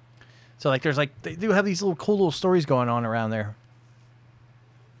 So like, there's like, they do have these cool little stories going on around there.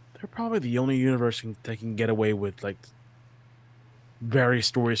 They're probably the only universe that can get away with like various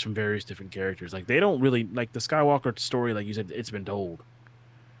stories from various different characters. Like, they don't really like the Skywalker story. Like you said, it's been told,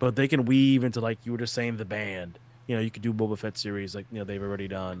 but they can weave into, like you were just saying, the band. You know, you could do Boba Fett series, like, you know, they've already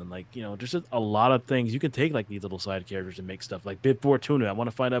done, and like, you know, just a lot of things. You can take like these little side characters and make stuff like Bib Fortuna. I want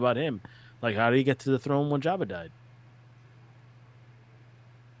to find out about him. Like, how did he get to the throne when Jabba died?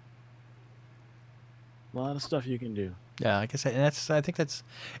 A lot of stuff you can do. Yeah, like I said, and I think that's,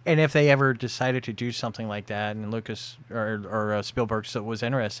 and if they ever decided to do something like that, and Lucas or Spielberg was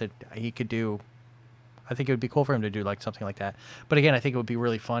interested, he could do. I think it would be cool for him to do like something like that. But again, I think it would be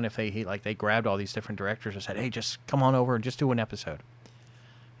really fun if they grabbed all these different directors and said, "Hey, just come on over and just do an episode."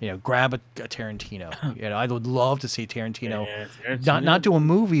 You know, grab a Tarantino. You know, I would love to see Tarantino, not do a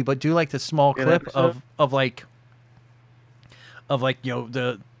movie, but do like the small clip of like you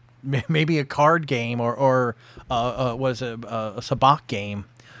know, maybe a card game or was a sabacc game.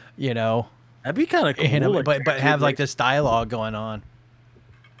 You know, that'd be kind of cool. You know, but have like this dialogue going on.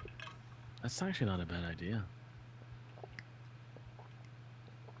 That's actually not a bad idea.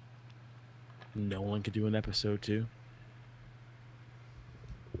 Nolan could do an episode too.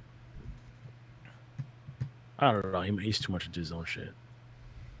 I don't know. He's too much into his own shit.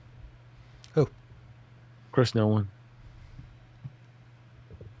 Who? Chris Nolan.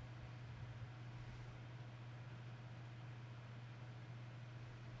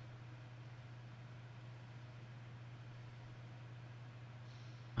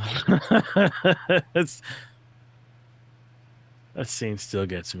 That scene still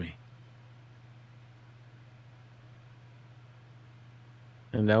gets me.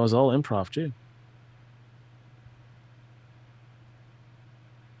 And that was all improv too.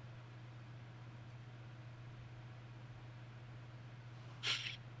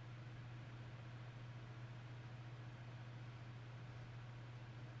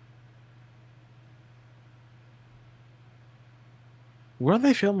 Where are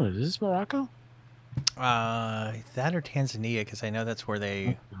they filming it? Is this Morocco? That or Tanzania, because I know that's where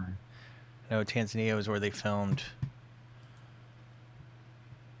they. No, Tanzania was where they filmed.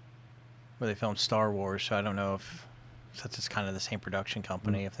 Where they filmed Star Wars, so I don't know if since it's kind of the same production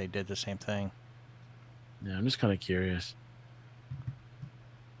company, if they did the same thing. Yeah, I'm just kind of curious.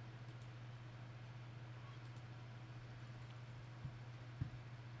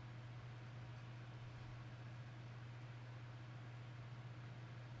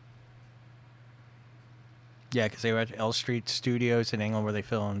 Yeah, because they were at L Street Studios in England where they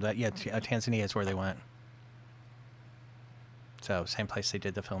filmed that. Yeah, Tanzania is where they went. So same place they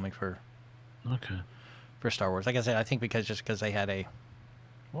did the filming for. Okay. For Star Wars, like I said, I think because they had a.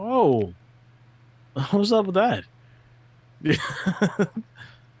 Whoa. What's up with that?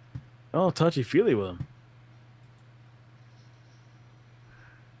 Oh, touchy feely with him.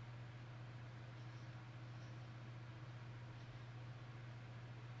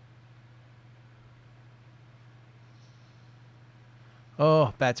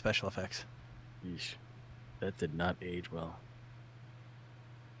 Oh, bad special effects. Yeesh. That did not age well.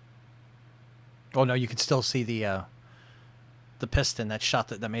 Oh no, you can still see the piston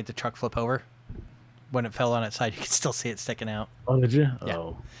that made the truck flip over. When it fell on its side, you can still see it sticking out. Oh, did you? Yeah.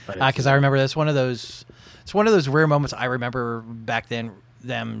 Oh, because I remember that's one of those. It's one of those rare moments I remember back then.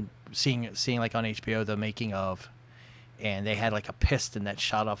 Them seeing like on HBO the making of, and they had like a piston that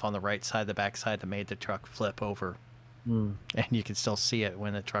shot off on the right side, the back side that made the truck flip over. And you can still see it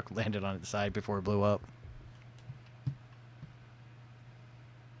when the truck landed on its side before it blew up.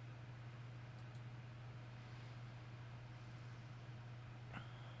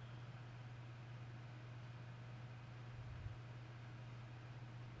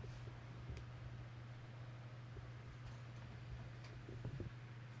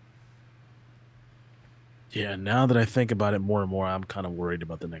 Yeah, now that I think about it more and more, I'm kind of worried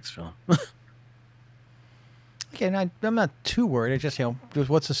about the next film. Okay, and I'm not too worried. I just, just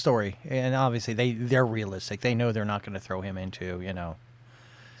what's the story? And obviously they're realistic. They know they're not going to throw him into,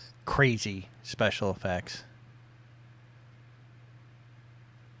 crazy special effects.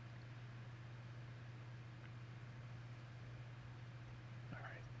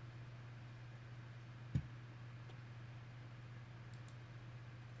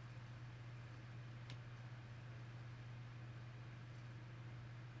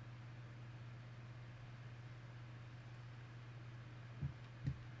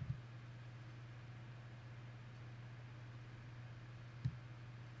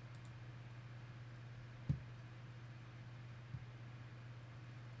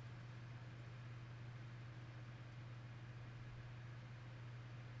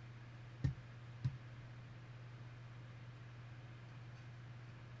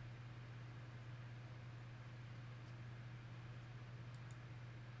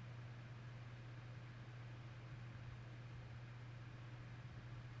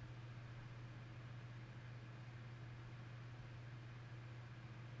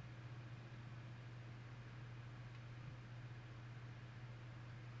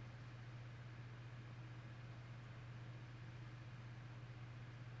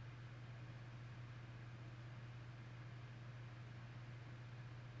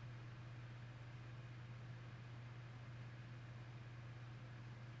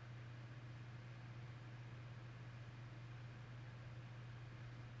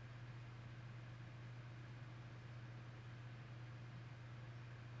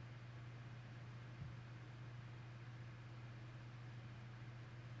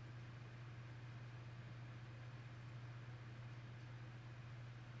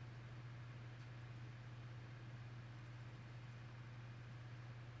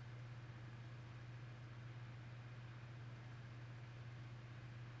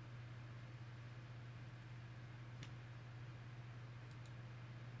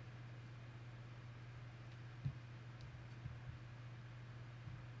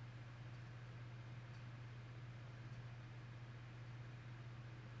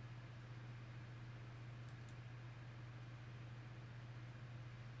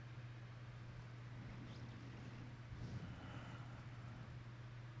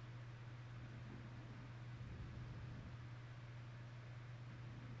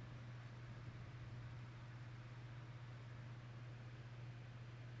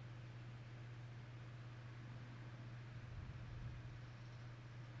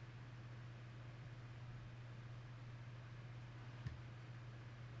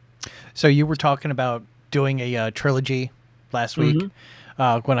 So you were talking about doing a trilogy last week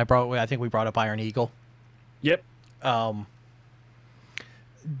when I think we brought up Iron Eagle. Yep. Do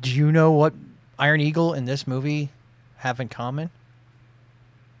you know what Iron Eagle and this movie have in common?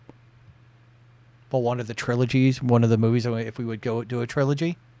 Well, one of the trilogies, one of the movies, if we would go do a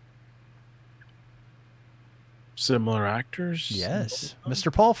trilogy. Similar actors. Yes.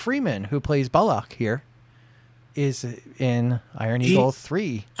 Mr. Paul Freeman, who plays Balak here, is in Iron Eagle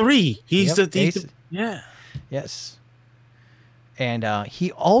 3. 3. He's Yep, the yeah. Yes. And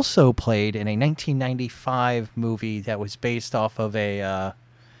he also played in a 1995 movie that was based off of a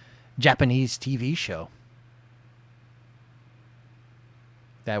Japanese TV show.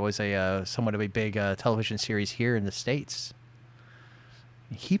 That was a somewhat of a big television series here in the States.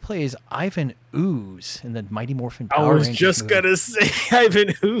 He plays Ivan Ooze in the Mighty Morphin Power Rangers I was just movie. gonna say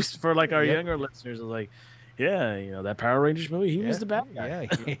Ivan Ooze for like our Yep. younger listeners. I was like, yeah, you know that Power Rangers movie. He was the bad guy.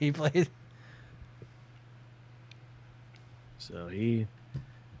 Yeah, he played. So he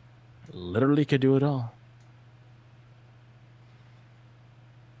literally could do it all.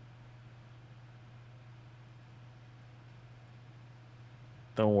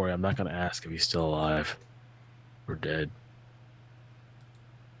 Don't worry, I'm not going to ask if he's still alive or dead.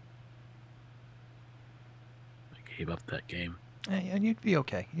 I gave up that game. And you'd be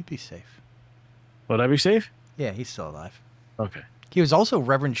okay. You'd be safe. Would I be safe? Yeah, he's still alive. Okay. He was also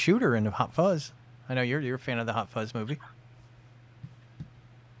Reverend Shooter in Hot Fuzz. I know you're a fan of the Hot Fuzz movie.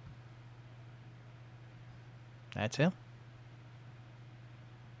 That's him.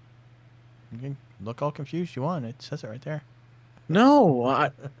 You can look all confused you want. It says it right there. No,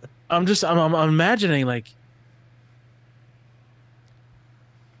 I'm imagining like,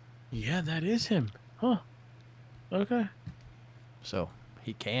 yeah, that is him. Huh. Okay. So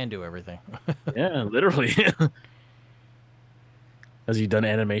he can do everything. Yeah, literally. Has he done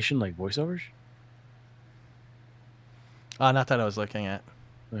animation like voiceovers? Not that I was looking at.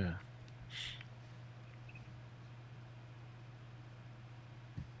 Yeah.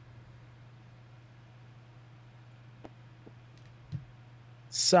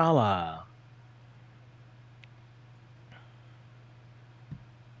 Sala.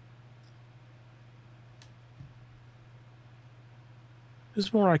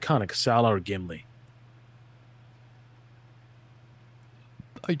 Who's more iconic, Sala or Gimli?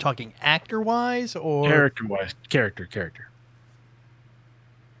 Are you talking actor-wise or Character-wise. Character.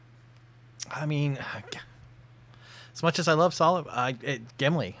 I mean, as much as I love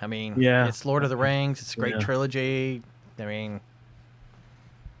Gimli. I mean, Yeah. it's Lord of the Rings. It's a great Yeah. trilogy. I mean,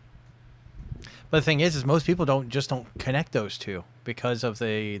 but the thing is most people don't connect those two because of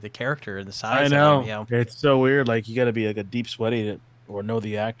the character and the size. I know. Of them, It's so weird. Like you got to be like a deep sweaty or know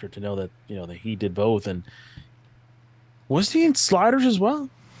the actor to know that that he did both. And was he in Sliders as well?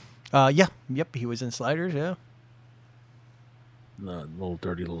 Yeah. Yep. He was in Sliders. Yeah. No, a little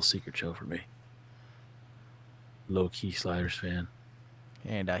dirty little secret show for me. Low key Sliders fan.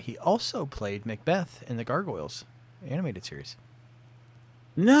 And he also played Macbeth in the Gargoyles animated series.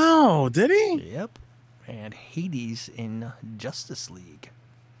 No, did he? Yep. And Hades in Justice League.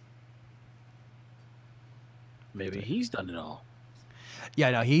 Maybe he's done it all.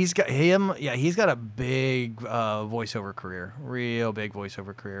 Yeah, no, he's got him. Yeah, he's got a big voiceover career, real big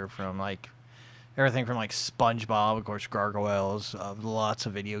voiceover career from like everything from like SpongeBob, of course, Gargoyles, lots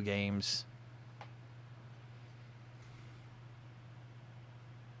of video games.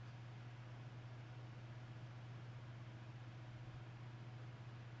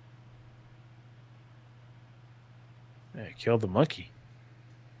 Yeah, he killed the monkey.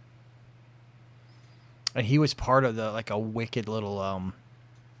 And he was part of the like a wicked little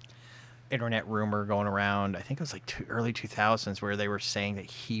internet rumor going around. I think it was like early 2000s where they were saying that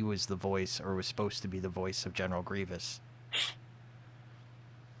he was the voice or was supposed to be the voice of General Grievous.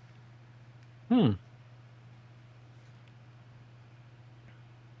 Be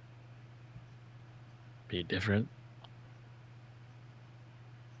different.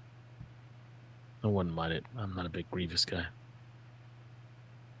 I wouldn't mind it. I'm not a big Grievous guy.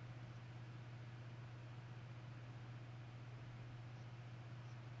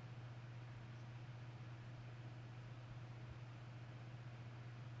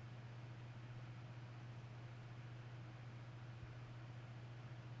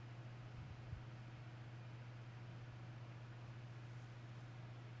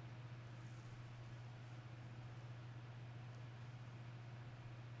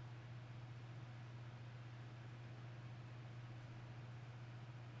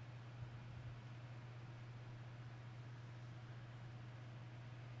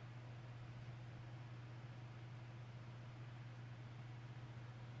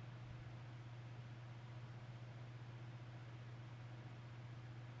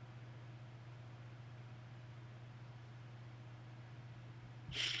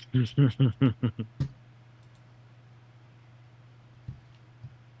 Gotta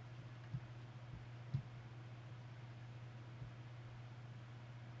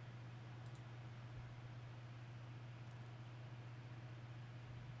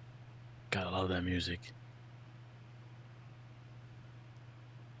love that music.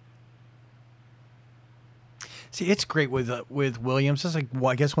 See, it's great with Williams. It's like, well,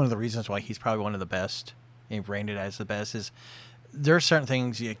 I guess one of the reasons why he's probably one of the best, and rated as the best, is there are certain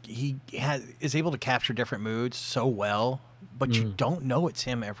things is able to capture different moods so well, but you don't know it's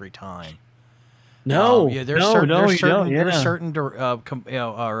him every time. No, yeah, there's no, certain, no, there's you certain, don't. Yeah. there's certain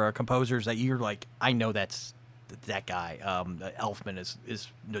composers that you're like, I know that's that guy. Elfman is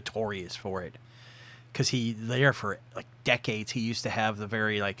notorious for it because he there for like decades. He used to have the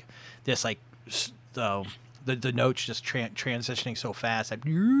very like this like the notes just transitioning so fast that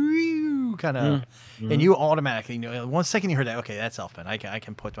kind of, and you automatically know. 1 second you heard that, okay, that's Elfman. I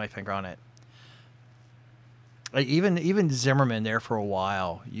can put my finger on it. Like even Zimmerman there for a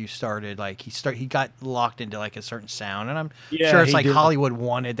while, you started like he got locked into like a certain sound, and I'm sure it's like did. Hollywood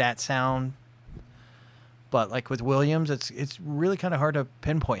wanted that sound, but like with Williams, it's really kind of hard to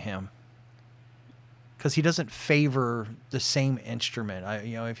pinpoint him because he doesn't favor the same instrument.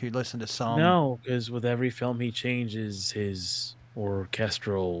 If you listen to some, No, because with every film he changes his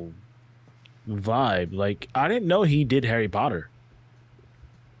orchestral vibe. Like I didn't know he did Harry Potter.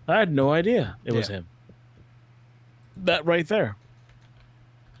 I had no idea it was him. That right there.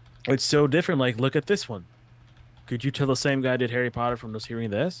 It's so different. Like, look at this one. Could you tell the same guy did Harry Potter from just hearing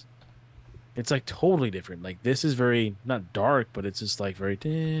this? It's like totally different. Like this is very not dark, but it's just like very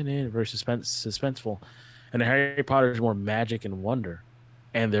suspenseful. And Harry Potter is more magic and wonder,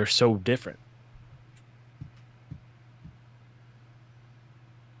 and they're so different.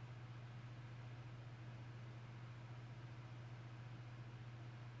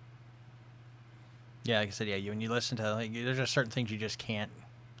 yeah, like I said, when you listen to like, there's just certain things you just can't.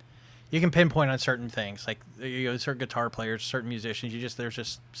 You can pinpoint on certain things, like certain guitar players, certain musicians. There's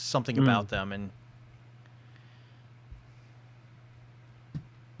just something about them, and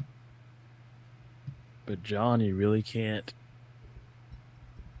But John, you really can't.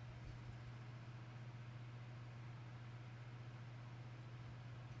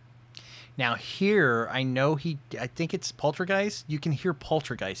 now here I think it's Poltergeist. You can hear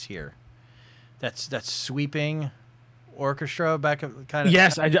Poltergeist here. That's sweeping orchestra back kind of.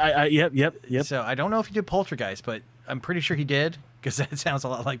 Yes, yep. So I don't know if he did Poltergeist, but I'm pretty sure he did because that sounds a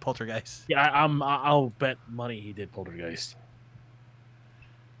lot like Poltergeist. Yeah, I'll bet money he did Poltergeist.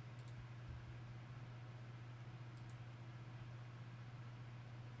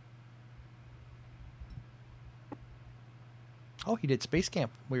 Oh, he did Space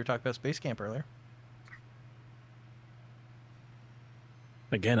Camp. We were talking about Space Camp earlier.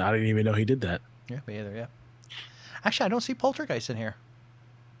 Again, I didn't even know he did that. Yeah, me either. Yeah. Actually, I don't see Poltergeist in here.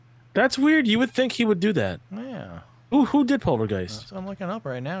 That's weird. You would think he would do that. Yeah. Who did Poltergeist? So I'm looking up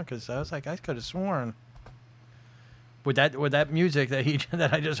right now because I was like, I could have sworn with that music that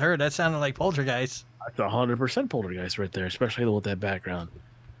I just heard, that sounded like Poltergeist. That's 100% Poltergeist right there, especially with that background.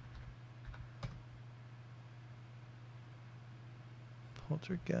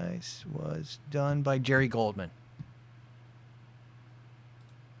 Poltergeist was done by Jerry Goldman.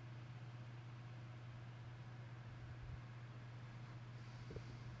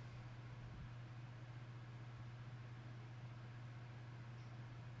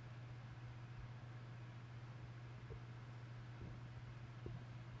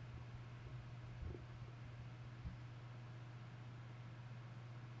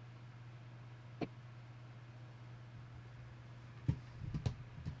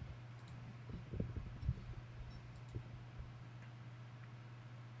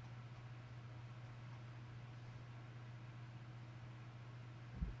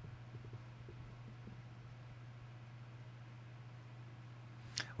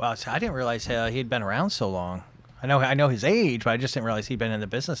 Wow, so I didn't realize he'd been around so long. I know his age, but I just didn't realize he'd been in the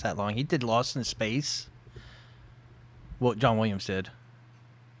business that long. He did Lost in Space. Well, John Williams did.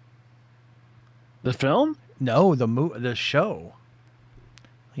 The film? No, the show.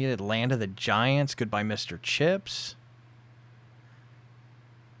 He did Land of the Giants, Goodbye Mr. Chips.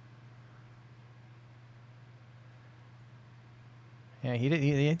 Yeah, he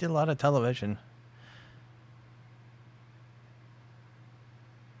did a lot of television.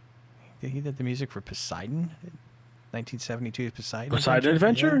 He did the music for Poseidon, 1972 Poseidon. Poseidon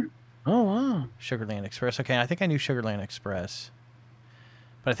Adventure? Yeah. Oh, wow. Sugarland Express. Okay, I think I knew Sugarland Express,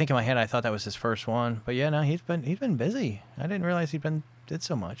 but I think in my head I thought that was his first one. But yeah, no, he's been busy. I didn't realize did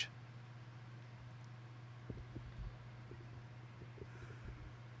so much.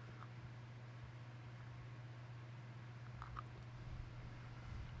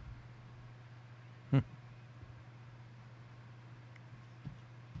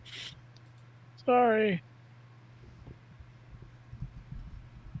 Sorry.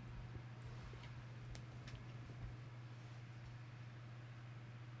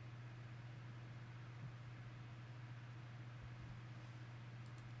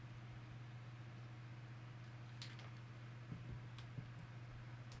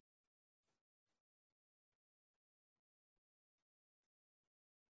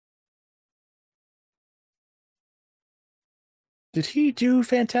 Did he do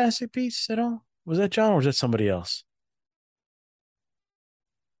Fantastic Beasts at all? Was that John or was that somebody else?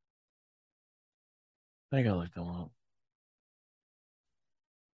 I gotta look them up.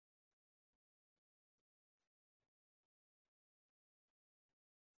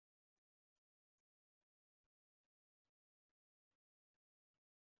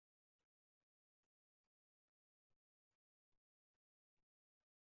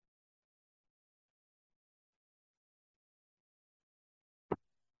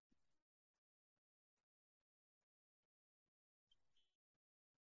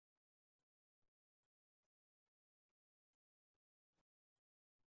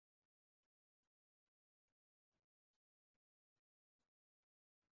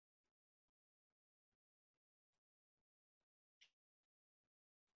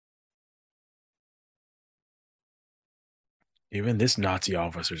 Even this Nazi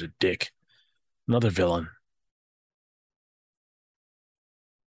officer's a dick. Another villain.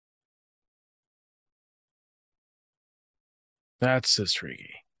 That's just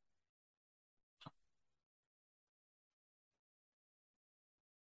freaky.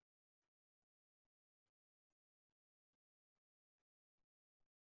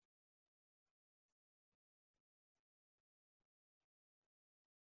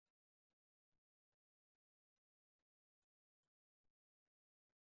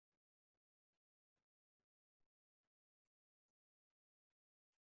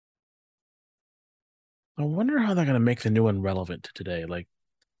 I wonder how they're gonna make the new one relevant to today. Like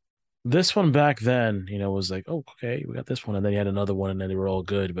this one back then, was like, oh, okay, we got this one, and then you had another one, and then they were all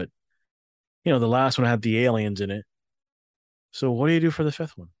good. But the last one had the aliens in it. So what do you do for the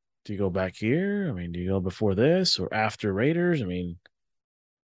fifth one? Do you go back here? I mean, do you go before this or after Raiders? I mean,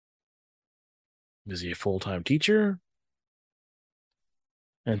 is he a full-time teacher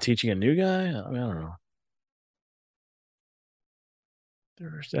and teaching a new guy? I mean, I don't know.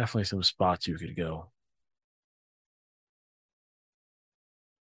 There's definitely some spots you could go.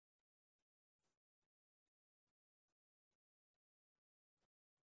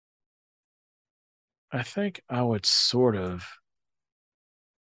 I think I would sort of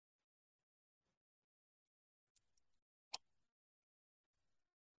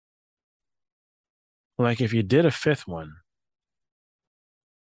like if you did a fifth one,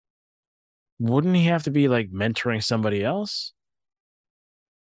 wouldn't he have to be like mentoring somebody else?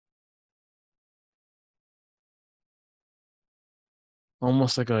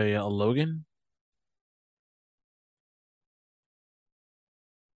 Almost like a Logan?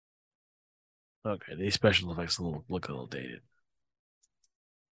 Okay, these special effects look a little dated.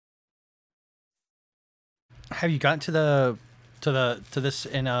 Have you gotten to this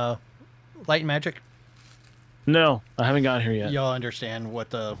in Light and Magic? No, I haven't gotten here yet. You'll understand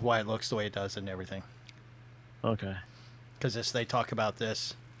why it looks the way it does and everything. Okay. Because they talk about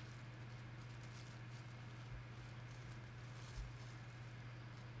this.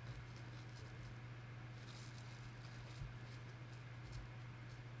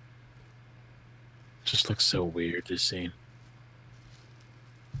 Just looks so weird, this scene.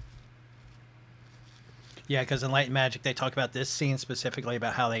 Yeah, because in Light and Magic they talk about this scene specifically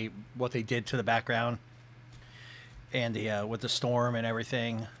about what they did to the background and the with the storm and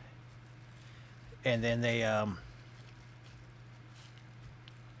everything, and then they love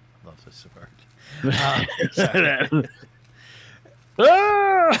this part. Sorry.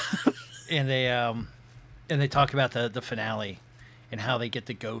 and they talk about the finale and how they get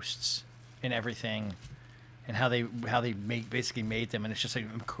the ghosts and everything, and how they basically made them, and it's just like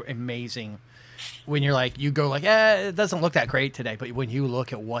amazing. When you're like, you go like, it doesn't look that great today, but when you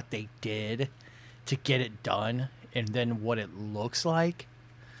look at what they did to get it done, and then what it looks like,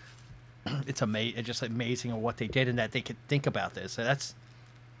 it's just amazing what they did, and that they could think about this. So that's,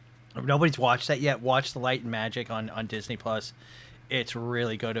 if nobody's watched that yet, watch the Light and Magic on Disney Plus. It's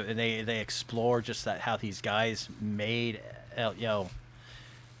really good, and they explore just that how these guys made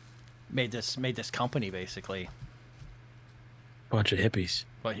this company basically. Bunch of hippies.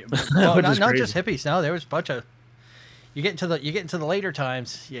 Well, not just hippies. No, there was a bunch of. You get into the later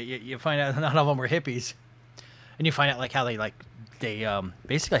times, you find out none of them were hippies, and you find out like how they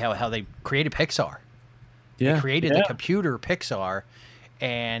basically how they created Pixar. Yeah, they created the computer Pixar,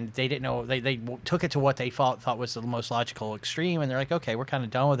 and they didn't know. They took it to what they thought was the most logical extreme, and they're like, okay, we're kind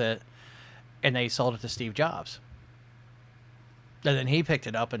of done with it, and they sold it to Steve Jobs. And then he picked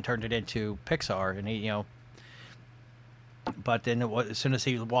it up and turned it into Pixar, and he, But then as soon as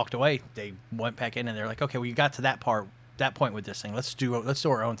he walked away, they went back in and they're like, okay, well, you got to that point with this thing. Let's do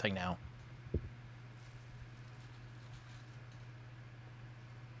our own thing now.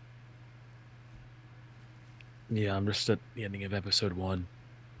 Yeah, I'm just at the ending of episode 1,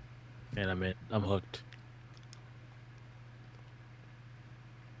 and I'm hooked.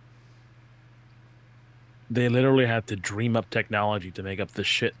 They literally had to dream up technology to make up the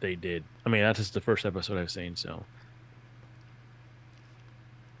shit they did. I mean, that's just the first episode I've seen, so.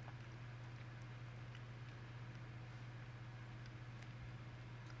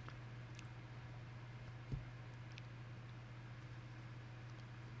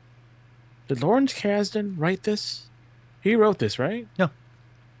 Did Lawrence Kasdan write this? He wrote this, right? No,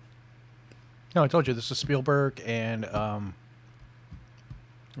 I told you this is Spielberg and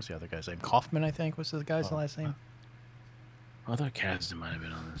what's the other guy's name? Kaufman, I think, was the guy's last name. I thought Kasdan might have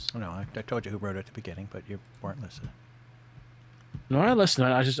been on this. Oh, no, I told you who wrote it at the beginning, but you weren't listening. No, I listened.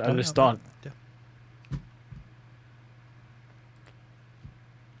 I just thought. Yeah.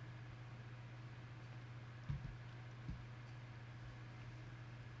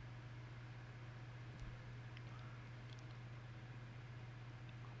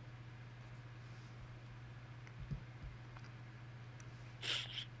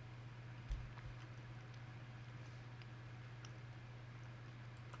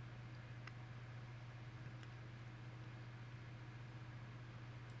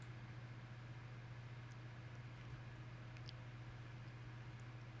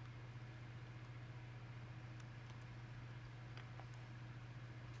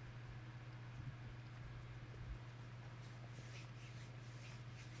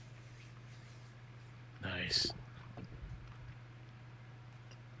 Nice.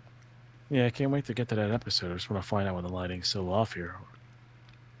 Yeah, I can't wait to get to that episode. I just want to find out when the lighting's so off here.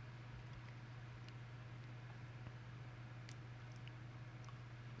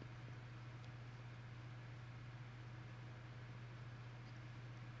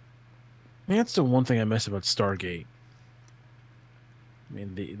 I mean, that's the one thing I miss about Stargate. I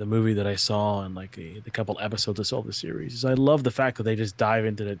mean, the movie that I saw and like the couple episodes I saw of the series is I love the fact that they just dive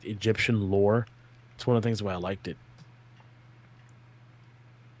into the Egyptian lore. It's one of the things why I liked it.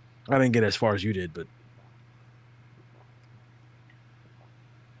 I didn't get as far as you did, but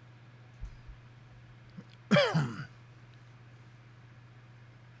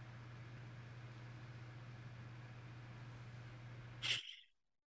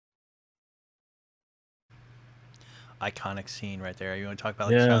Iconic scene right there. You want to talk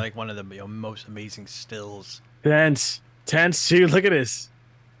about Yeah. like one of the most amazing stills. tense, dude. Look at this.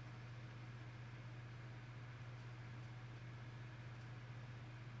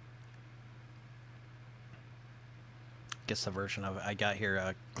 Guess the version of it I got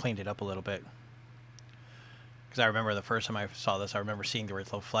here cleaned it up a little bit. Because I remember the first time I saw this, I remember seeing the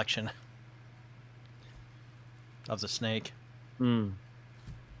reflection of the snake. Hmm.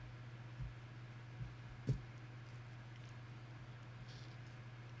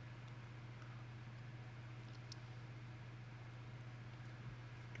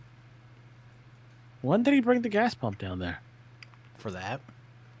 When did he bring the gas pump down there? For that,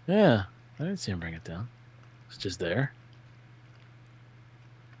 Yeah, I didn't see him bring it down. It's just there.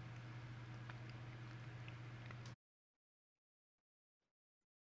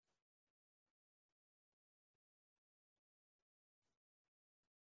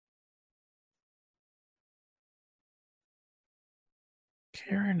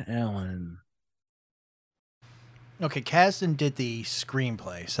 Karen Allen. okay, Kasdan did the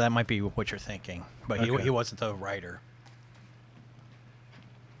screenplay, so that might be what you're thinking. But Okay. he wasn't the writer.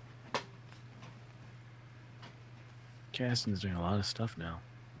 Kasdan's doing a lot of stuff now.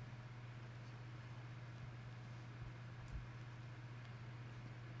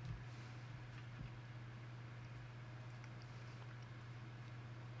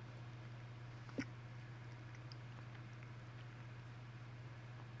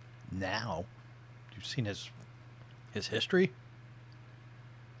 Now, you've seen his history.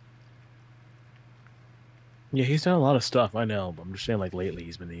 Yeah, he's done a lot of stuff. I know, but I'm just saying, like lately,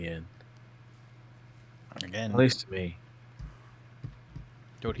 he's been the end. Again, At least to me.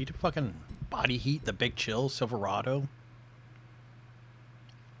 dude, he did fucking Body Heat, The Big Chill, Silverado.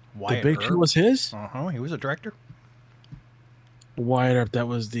 The Big Chill was his? He was a director. Wyatt Earp, that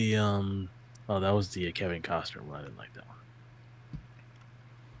was the that was the Kevin Costner one. I didn't like that one.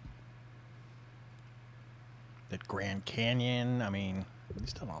 Did Grand Canyon. I mean,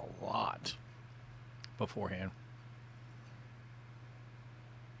 He's done a lot beforehand.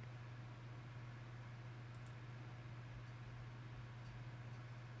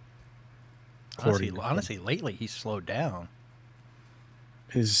 Honestly, lately he's slowed down.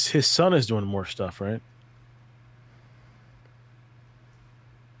 His son is doing more stuff, right?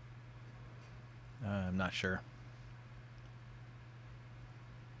 I'm not sure.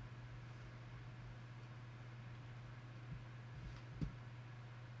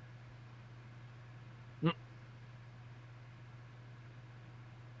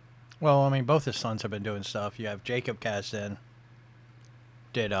 Well, I mean, both his sons have been doing stuff. You have Jacob Kasdan,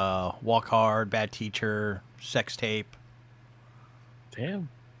 did Walk Hard, Bad Teacher, Sex Tape. Damn.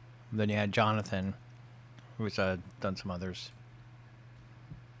 Then you had Jonathan, who's done some others.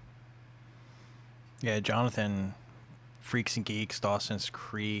 Yeah, Jonathan, Freaks and Geeks, Dawson's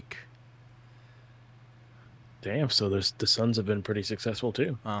Creek. Damn, so the sons have been pretty successful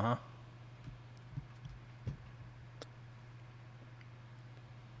too. Uh-huh.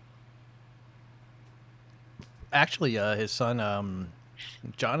 Actually, his son,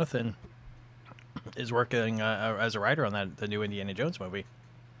 Jonathan, is working as a writer on the new Indiana Jones movie.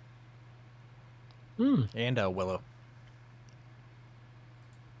 And Willow.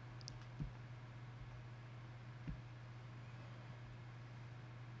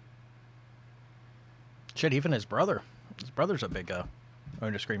 Shit, even his brother. His brother's a big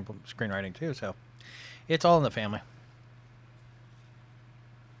owner screenwriting too, so it's all in the family.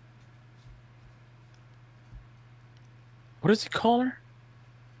 What does he call her?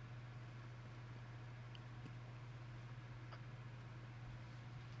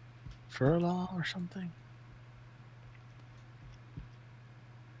 Furlaw or something?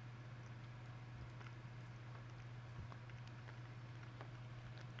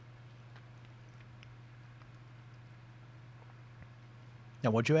 Now,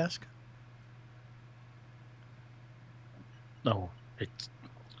 what'd you ask? No, it's...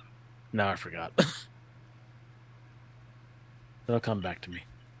 Now I forgot. It'll come back to me.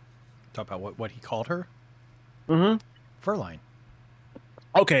 Talk about what he called her? Mm-hmm. Furline.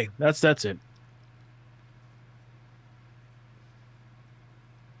 Okay, that's it.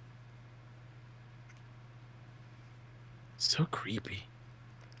 So creepy.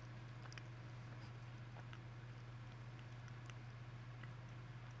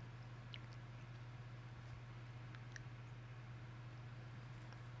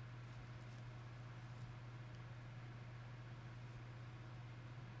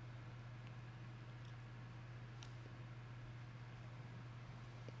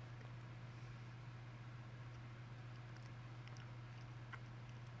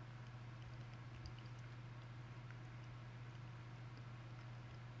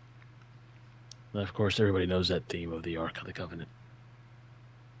 And of course, everybody knows that theme of the Ark of the Covenant.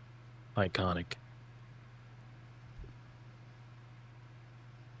 Iconic.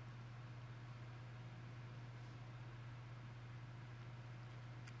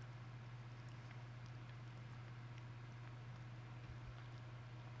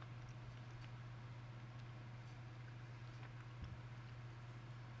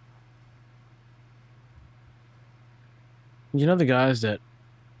 You know the guys that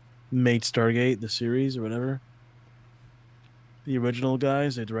made Stargate, the series or whatever? The original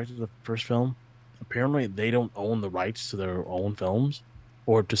guys, they directed the first film. Apparently, they don't own the rights to their own films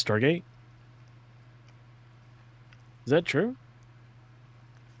or to Stargate. Is that true?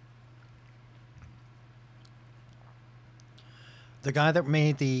 The guy that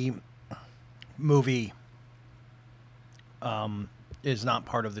made the movie is not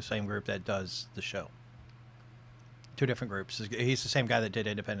part of the same group that does the show. Two different groups. He's the same guy that did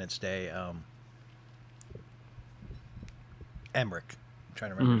Independence Day. Emmerich. I'm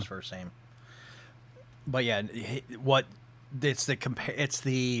trying to remember his first name. But yeah,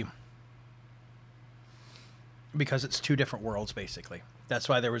 because it's two different worlds basically. That's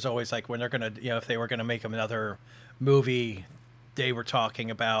why there was always like when they're gonna, if they were gonna make another movie, they were talking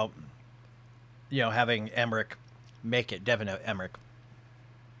about, having Emmerich make it, Devin Emmerich.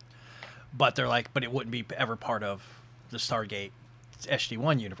 But they're like, but it wouldn't be ever part of the Stargate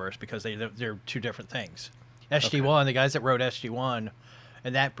SG-1 universe because they're two different things. SG-1, the guys that wrote SG-1,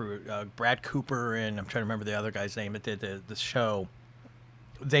 and that Brad Cooper and I'm trying to remember the other guy's name that did the show.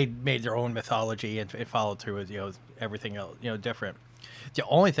 They made their own mythology and it followed through with everything else different. The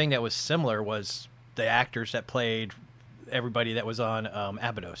only thing that was similar was the actors that played everybody that was on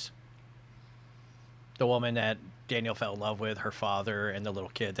Abydos. The woman that Daniel fell in love with, her father, and the little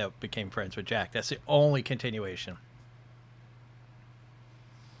kid that became friends with Jack. That's the only continuation.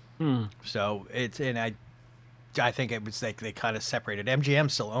 So I think it was like they kind of separated.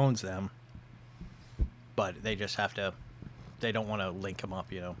 MGM still owns them, but they just have to. They don't want to link them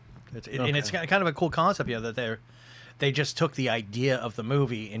up, And it's kind of a cool concept, that they just took the idea of the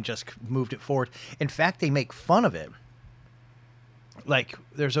movie and just moved it forward. In fact, they make fun of it. Like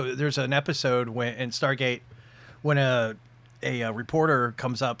there's an episode in Stargate when a reporter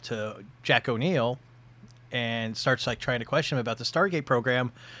comes up to Jack O'Neill and starts like trying to question him about the Stargate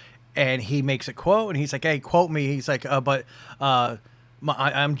program, and he makes a quote, and he's like, "Hey, quote me." He's like,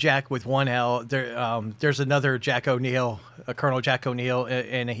 I'm Jack with one L. There's another Jack O'Neill, Colonel Jack O'Neill,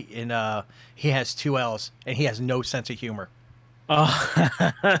 and he has two L's, and he has no sense of humor. Oh,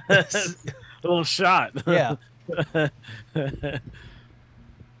 a little shot. Yeah.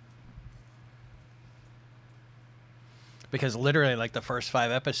 Because literally, like the first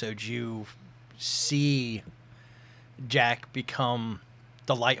 5 episodes, you see Jack become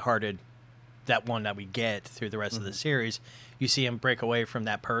the lighthearted, that one that we get through the rest of the series. You see him break away from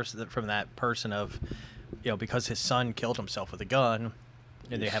that person of, because his son killed himself with a gun,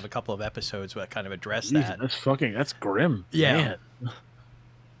 and they have a couple of episodes that kind of address that. That's grim. Yeah. Man.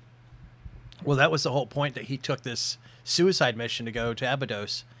 Well, that was the whole point, that he took this suicide mission to go to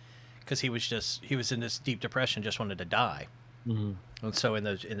Abydos, because he was in this deep depression, just wanted to die. Mm-hmm. And so in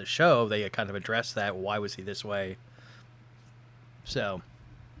the show, they kind of addressed that. Why was he this way? So.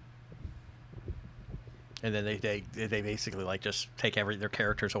 And then they basically like just take their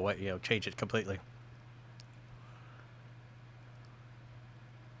characters away, change it completely.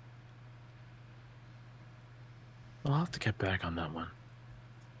 I'll have to get back on that one.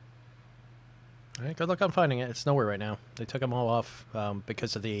 All right, good luck on finding it. It's nowhere right now. They took them all off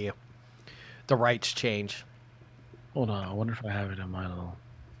because of the rights change. Hold on, I wonder if I have it in my little.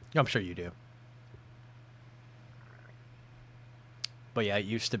 I'm sure you do. But yeah, it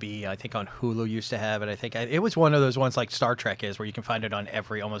used to be, I think on Hulu used to have it. I think it was one of those ones like Star Trek is, where you can find it on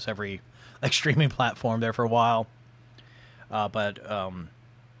almost every like streaming platform there for a while. But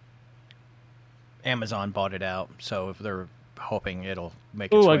Amazon bought it out, so they're hoping it'll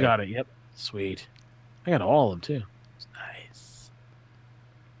make it. Oh, I got it. Yep. Sweet. I got all of them too. It's nice.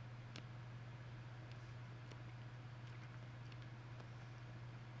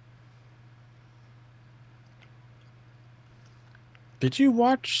 Did you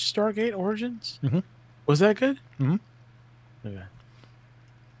watch Stargate Origins? Mm-hmm. Was that good? Mm-hmm. Okay. I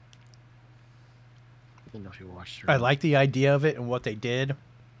don't know if you watched it. I like the idea of it and what they did,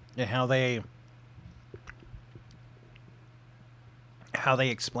 and how they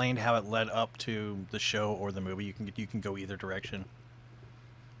explained how it led up to the show or the movie. You can go either direction.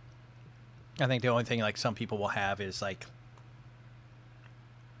 I think the only thing like some people will have is like,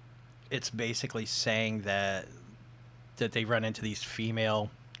 it's basically saying that they run into these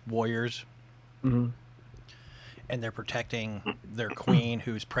female warriors, Mm-hmm. and they're protecting their queen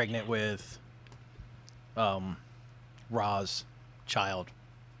who's pregnant with Ra's child.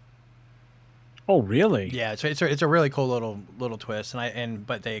 Oh, really? Yeah, it's a really cool little twist,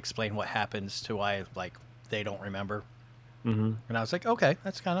 but they explain what happens to why like they don't remember. Mm-hmm. And I was like, okay,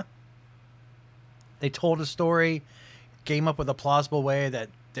 that's kind of. They told a story, came up with a plausible way that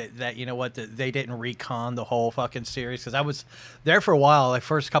they didn't recon the whole fucking series, because I was there for a while. Like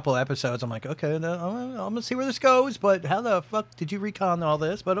first couple of episodes, I'm like, okay, I'm gonna see where this goes, but how the fuck did you recon all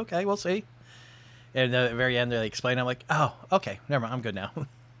this? But okay, we'll see. And at the very end, they explain. I'm like, oh, okay, never mind, I'm good now.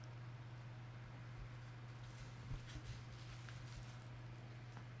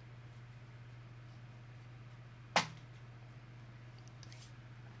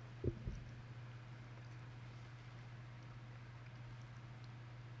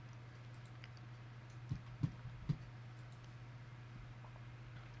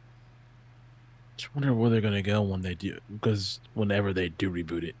 Just wonder where they're gonna go when they do, because whenever they do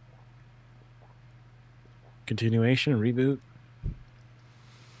reboot it, continuation, reboot.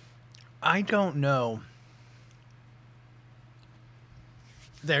 I don't know.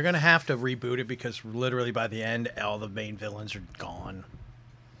 They're gonna have to reboot it, because literally by the end, all the main villains are gone.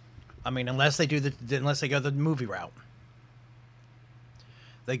 I mean, unless they go the movie route.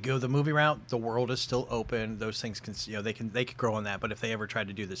 They go the movie route. The world is still open. Those things can, they could grow on that. But if they ever tried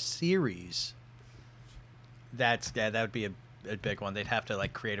to do the series, that would be a big one. They'd have to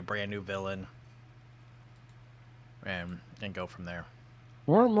like create a brand new villain, and go from there.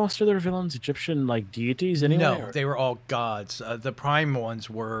 Weren't most of their villains Egyptian like deities anyway? No, they were all gods. The prime ones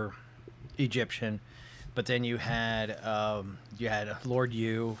were Egyptian, but then you had Lord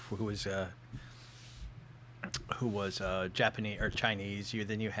Yu, who was Japanese or Chinese.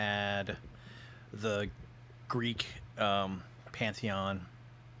 Then you had the Greek pantheon.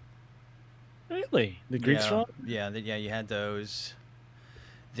 Really? The Greek yeah, strong? yeah, you had those.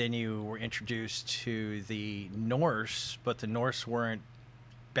 Then you were introduced to the Norse, but the Norse weren't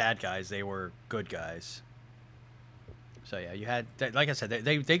bad guys; they were good guys. So yeah, you had, like I said,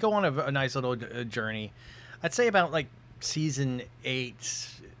 they go on a nice little journey. I'd say about like season 8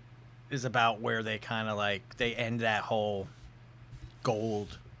 is about where they kind of like they end that whole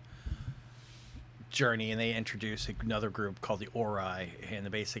gold journey, and they introduce another group called the Ori,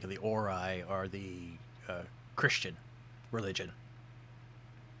 and basically the Ori are the Christian religion.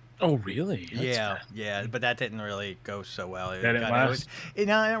 Oh, really? Yeah, but that didn't really go so well. That didn't last?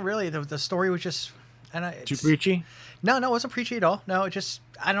 No, really. The story was just, Too preachy? No, it wasn't preachy at all. No, it just,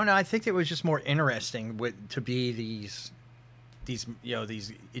 I don't know. I think it was just more interesting to be these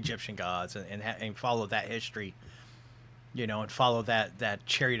Egyptian gods and follow that history, and follow that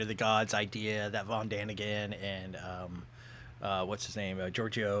Chariot of the Gods idea, that Von Daniken and what's his name,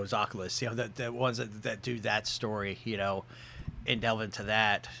 Giorgio Tsoukalos, the ones that do that story, and delve into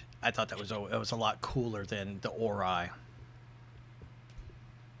that. I thought that was a lot cooler than the Ori.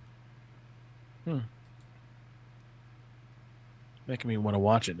 Making me want to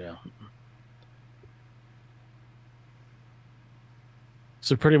watch it now.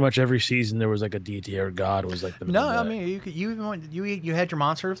 So pretty much every season there was like a deity or god was like the No, I mean you had your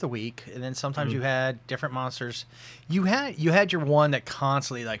monster of the week, and then sometimes you had different monsters. You had your one that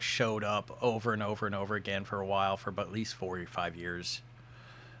constantly like showed up over and over and over again for a while, for about at least 4 or 5 years.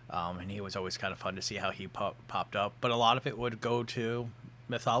 And he was always kind of fun to see how he popped up. But a lot of it would go to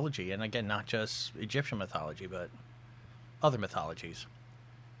mythology, and again, not just Egyptian mythology, but other mythologies.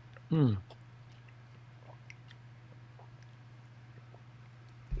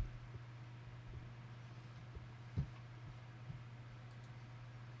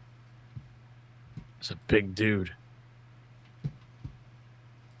 It's a big dude.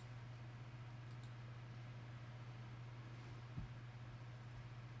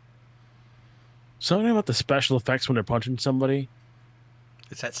 Something about the special effects when they're punching somebody.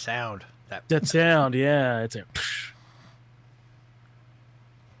 It's that sound. That sound, yeah. It's a...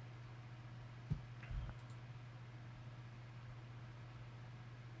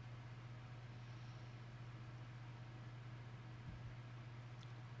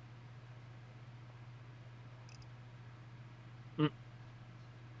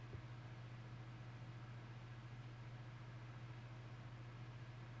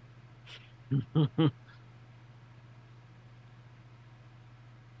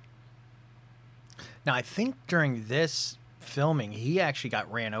 Now, I think during this filming, he actually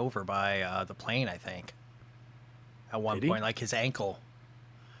got ran over by the plane, I think. At one point, like his ankle.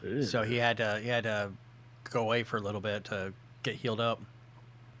 Ew. So he had to go away for a little bit to get healed up.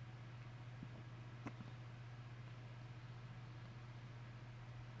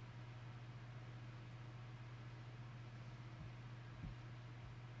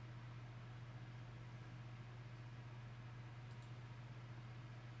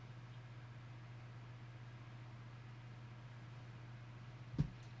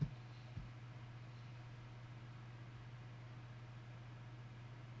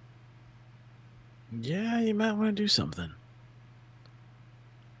 Yeah, you might want to do something.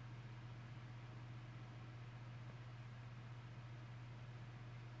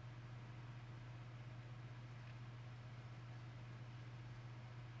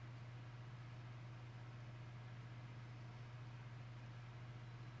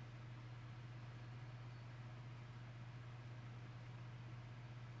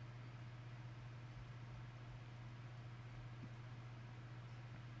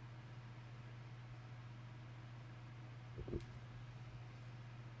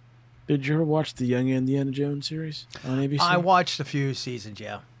 Did you ever watch the Young Indiana Jones series on ABC? I watched a few seasons,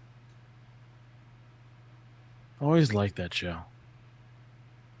 yeah. I always liked that show.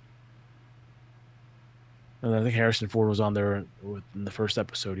 And I think Harrison Ford was on there in the first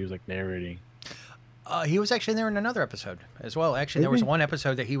episode. He was like narrating. He was actually in there in another episode as well. Actually, there was one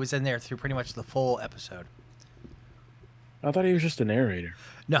episode that he was in there through pretty much the full episode. I thought he was just a narrator.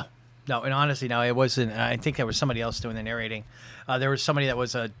 No, and honestly, no, it wasn't. I think there was somebody else doing the narrating. There was somebody that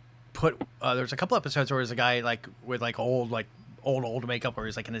was there was a couple episodes where there was a guy like with like old makeup, where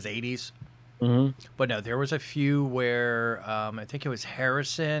he's like in his 80s. Mm-hmm. But no, there was a few where I think it was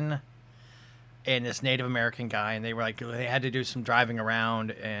Harrison and this Native American guy, and they were like they had to do some driving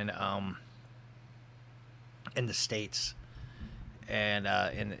around and in the States, and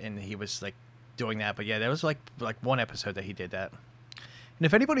he was like doing that. But yeah, there was like one episode that he did that. And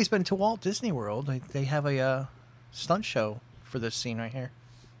if anybody's been to Walt Disney World, they have a stunt show for this scene right here.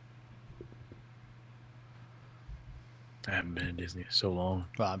 I haven't been in Disney in so long.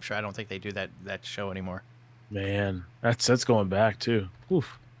 Well, I'm sure I don't think they do that show anymore. Man, that's going back too.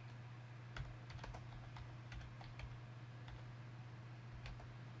 Oof.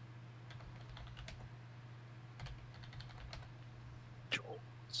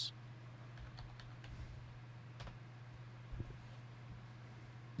 Jones.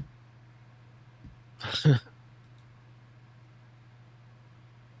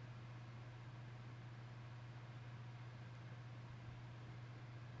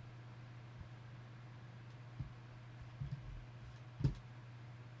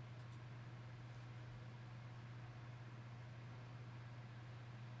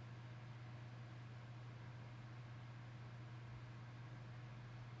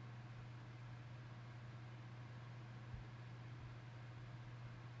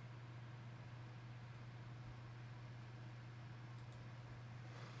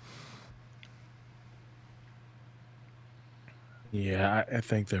 Yeah, I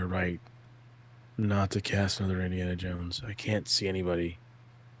think they're right not to cast another Indiana Jones. I can't see anybody.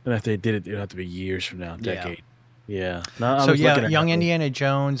 And if they did it, it'd have to be years from now, Yeah. decade. Yeah. No, I So was looking yeah, at Young it. Indiana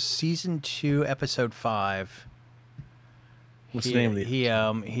Jones, season 2, episode 5. What's the name of the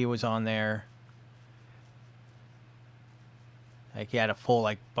He was on there. Like he had a full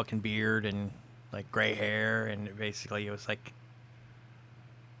like fucking beard and like gray hair, and basically it was like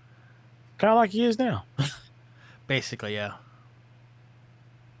kind of like he is now. basically yeah.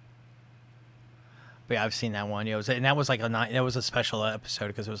 But yeah, I've seen that one. Yeah, and that was like that was a special episode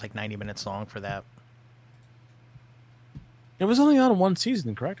because it was like 90 minutes long for that. It was only on one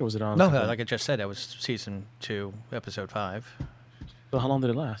season, correct? Or was it on? No, like I just said, that was season 2, episode 5. So how long did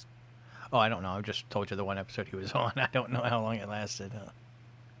it last? Oh, I don't know. I just told you the one episode he was on. I don't know how long it lasted.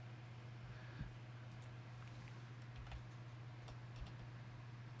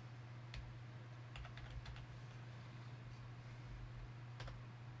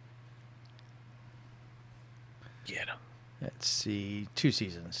 Get him. Let's see, 2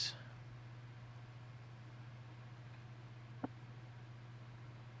 seasons.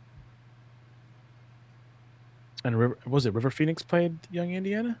 And was it River Phoenix played young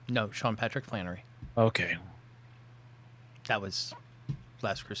Indiana? No, Sean Patrick Flannery. Okay. That was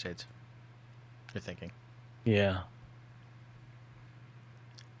Last Crusades. You're thinking. Yeah.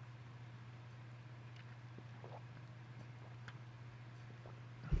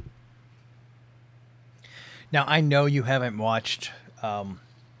 Now, I know you haven't watched...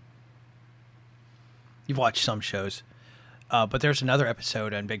 you've watched some shows. But there's another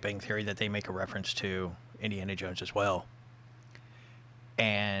episode on Big Bang Theory that they make a reference to Indiana Jones as well.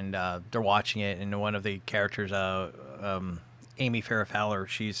 And they're watching it, and one of the characters, Amy Farrah Fowler,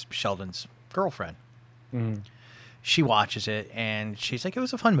 she's Sheldon's girlfriend. Mm. She watches it, and she's like, it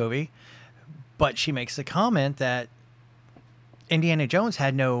was a fun movie. But she makes the comment that Indiana Jones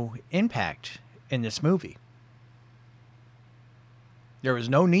had no impact in this movie. There was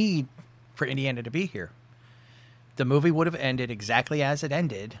no need for Indiana to be here. The movie would have ended exactly as it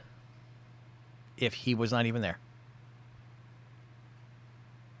ended if he was not even there.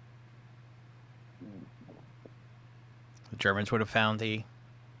 The Germans would have found the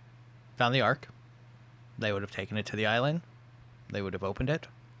Ark. They would have taken it to the island. They would have opened it,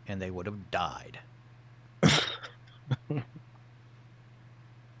 and they would have died.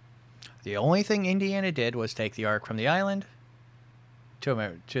 The only thing Indiana did was take the Ark from the island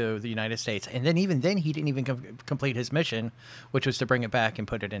to the United States, and then even then he didn't even complete his mission, which was to bring it back and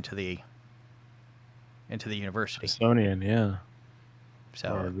put it into the university. Smithsonian, yeah.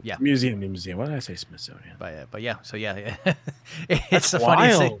 So yeah, museum. Why did I say Smithsonian? But yeah, so yeah, it's the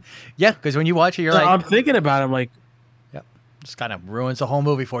funniest wild. thing. Yeah, because when you watch it, you're No, like, I'm thinking about it. I'm like, yep, just kind of ruins the whole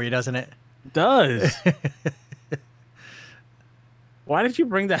movie for you, doesn't it? it does. Why did you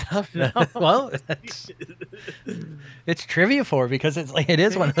bring that up now? Well, it's trivia for because it's like it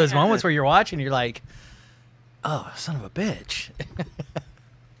is one of those moments where you're watching, you're like, oh, son of a bitch.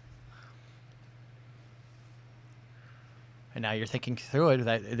 And now you're thinking through it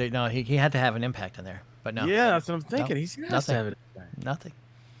that no, he had to have an impact in there, but no. Yeah, that's what I'm thinking. No, He's has nothing. to have it. Nothing.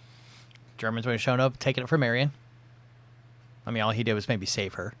 Germans would have shown up, taken it from Marion. I mean, all he did was maybe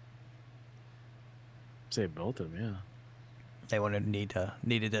save her. Save both of them, yeah. They would have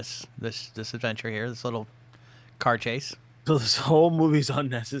needed this adventure here, this little car chase. So this whole movie's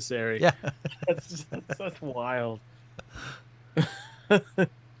unnecessary. Yeah. that's wild.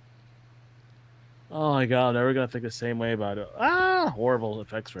 Oh my god, I'm never gonna think the same way about it. Horrible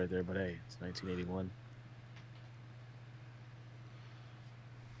effects right there, but hey, it's 1981.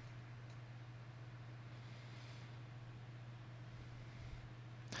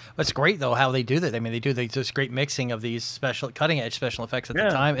 That's great though how they do that. I mean, they do this great mixing of these cutting edge special effects at the Yeah.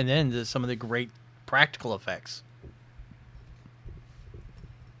 time, and then some of the great practical effects.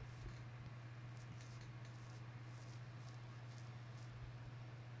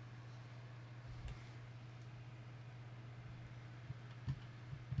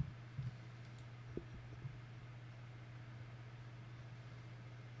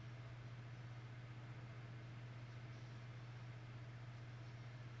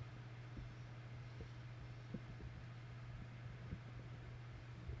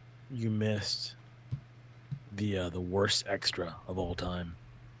 You missed the worst extra of all time.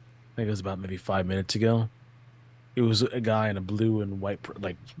 I think it was about maybe 5 minutes ago. It was a guy in a blue and white,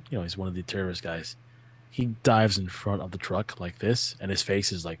 he's one of the terrorist guys. He dives in front of the truck like this, and his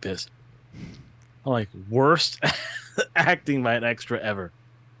face is like this. I'm like, worst acting by an extra ever.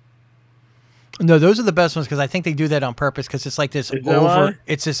 No, those are the best ones because I think they do that on purpose because it's like this Is that why?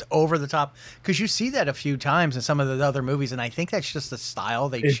 it's this over the top. Because you see that a few times in some of the other movies, and I think that's just the style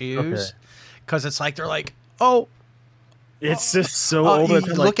they choose. Because it's like they're like, oh, It's just so you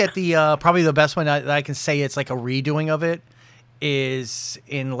over. look at the probably the best one that I can say it's like a redoing of it is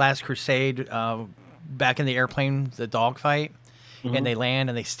in Last Crusade, back in the airplane, the dogfight, and they land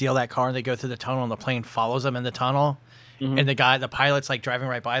and they steal that car and they go through the tunnel and the plane follows them in the tunnel, and the pilot's like driving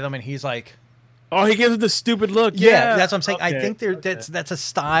right by them and he's like, oh, he gives it the stupid look. yeah, that's what I'm saying. I Okay, think okay. that's a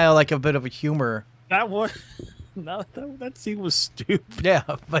style, like a bit of a humor. That one. No, that scene was stupid. Yeah,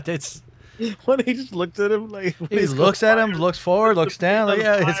 but it's When he just looked at him like he looks at him, looks forward, looks down. Like,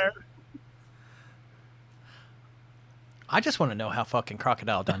 yeah, it's, I just want to know how fucking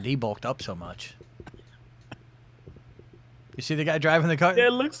Crocodile Dundee bulked up so much. You see the guy driving the car? Yeah,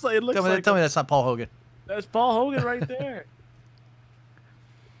 it looks like Tell me that's not Paul Hogan. that's Paul Hogan right there.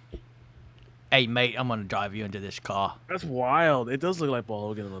 Hey, mate, I'm going to drive you into this car. That's wild. It does look like Paul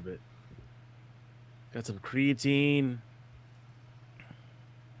Hogan a little bit. Got some creatine.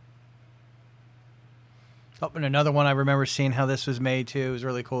 Oh, and another one I remember seeing how this was made, too. It was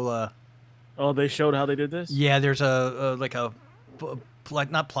really cool. Oh, they showed how they did this? Yeah, there's like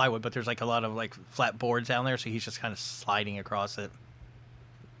not plywood, but there's like a lot of like flat boards down there, so he's just kind of sliding across it.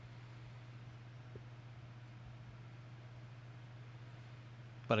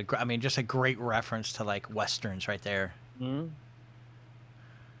 But I mean, just a great reference to like westerns right there. Mm-hmm.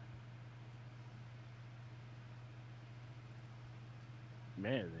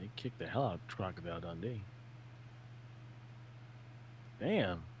 Man, they kicked the hell out of Crocodile Dundee.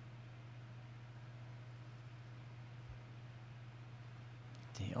 Damn.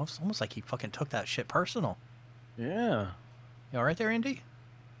 It's almost like he fucking took that shit personal. Yeah. You all right there, Andy?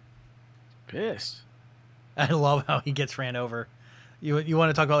 Pissed. I love how he gets ran over. You want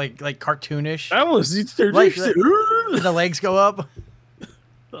to talk about like cartoonish? That was Like, the legs go up.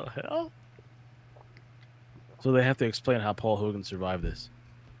 the hell? So they have to explain how Paul Hogan survived this.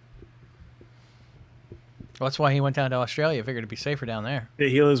 Well, that's why he went down to Australia. Figured it'd be safer down there. They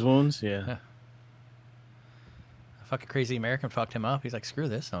heal his wounds? Yeah. A fucking crazy American fucked him up. He's like, screw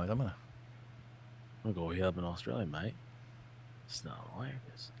this noise. I'm I'll go heal up in Australia, mate. It's not like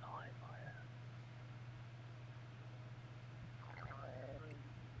this.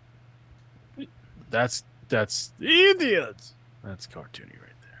 That's idiots. That's cartoony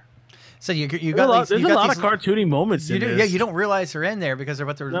right there. So you There's got a lot, these, you there's a got lot these, of cartoony moments you in do, this. yeah, you don't realize they're in there because they're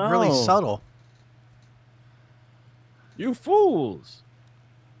really No. subtle. You fools.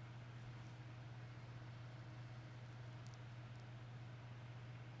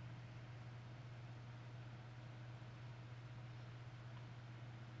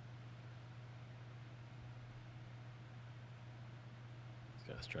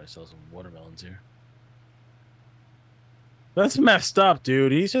 Let's try to sell some watermelons here. That's messed up,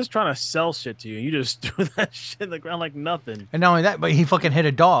 dude. He's just trying to sell shit to you. You just threw that shit in the ground like nothing. And not only that, but he fucking hit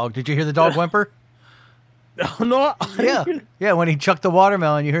a dog. Did you hear the dog whimper? Oh, no. Yeah. Yeah, when he chucked the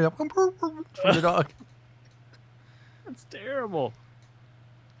watermelon, you hear that whimper from the dog. That's terrible.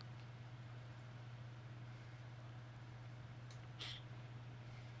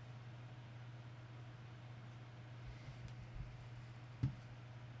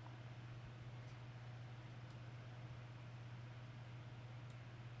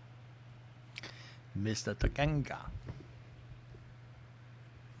 Mr. Takanga.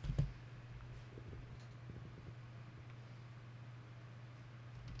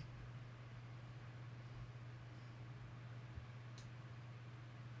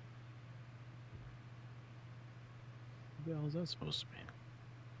 What the hell is that supposed to mean?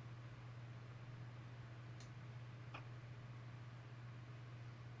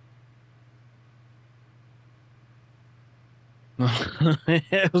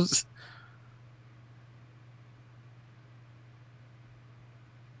 It was.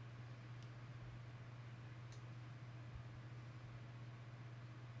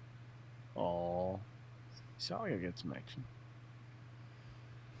 Oh, So I gotta get some action.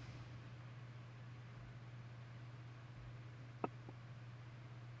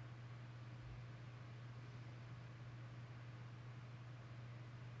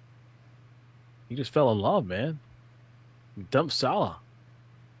 he just fell in love, man. He dumped Salah.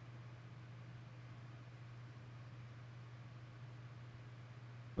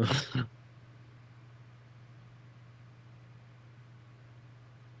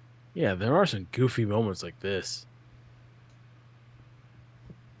 Yeah, there are some goofy moments like this.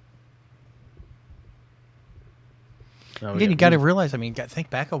 Now we Again, you got got to realize. I mean, think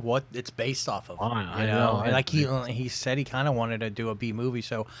back of what it's based off of. I you know, And I like he said, he kind of wanted to do a B movie.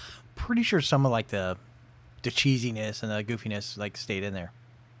 So, pretty sure some of like the cheesiness and the goofiness like stayed in there.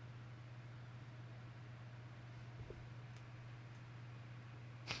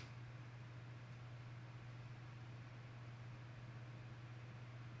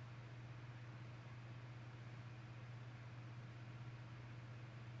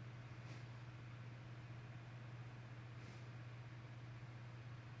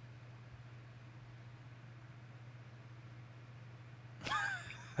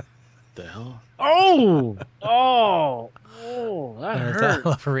 the hell? Oh, that I hurt.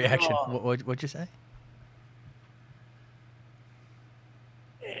 love her reaction. Oh. What'd you say?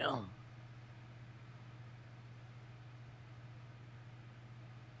 Damn.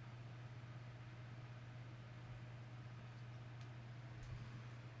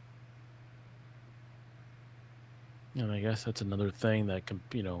 And I guess that's another thing that can,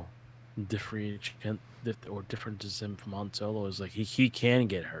 differences him from Han Solo is like he can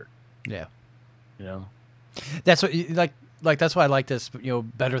get hurt. Yeah. You know. That's what like that's why I like this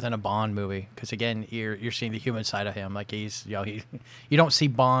better than a Bond movie because again you're seeing the human side of him like he's you don't see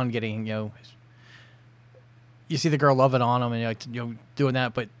Bond getting you see the girl loving on him and doing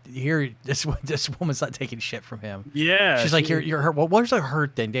that but here this woman's not taking shit from him. Yeah, she's like you're hurt. Well, where's the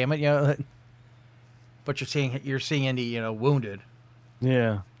hurt then? Damn it, But you're seeing Indy wounded.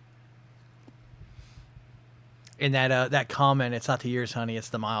 Yeah. And that comment, it's not the years, honey, it's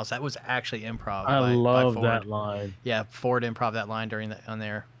the miles. That was actually improv. I love Ford. that line. Yeah, Ford improv that line on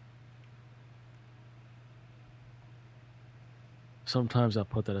there. Sometimes I'll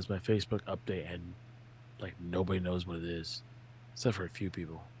put that as my Facebook update, and like nobody knows what it is, except for a few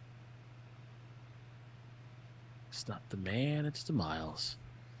people. It's not the man; it's the miles.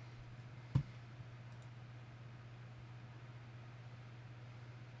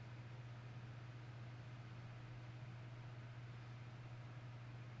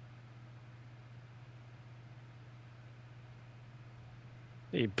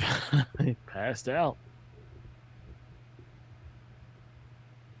 He passed out.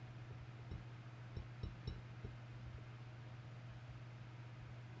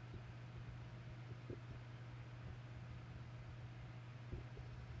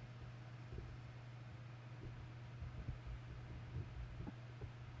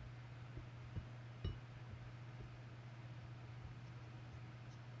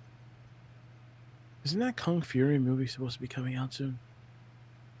 Isn't that Kung Fury movie supposed to be coming out soon?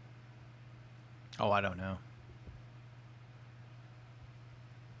 Oh, I don't know.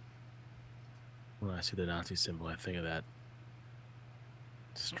 When I see the Nazi symbol, I think of that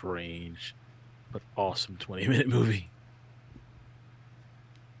strange but awesome 20-minute movie.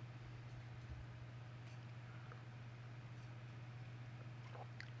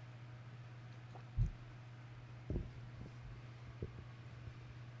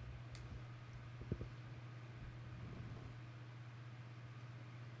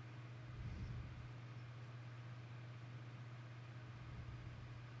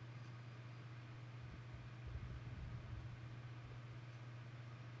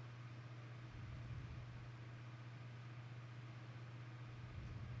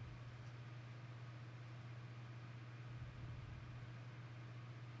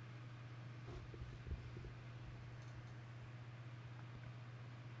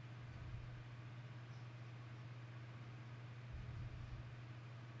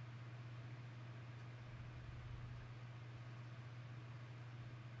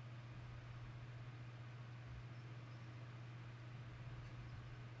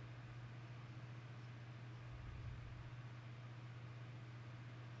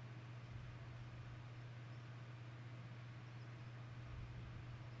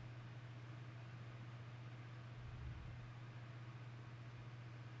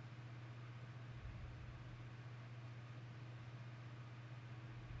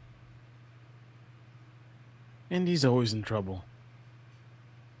 Indy's always in trouble.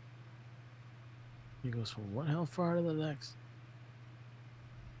 He goes from one hellfire to the next.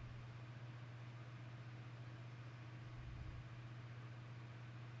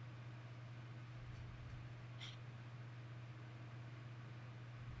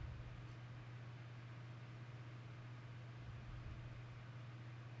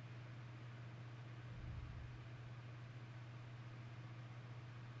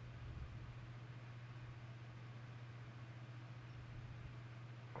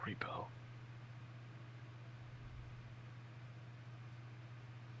 Repo.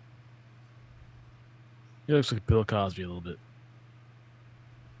 He looks like Bill Cosby a little bit.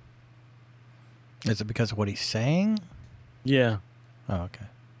 Is it because of what he's saying? Yeah. Oh, okay.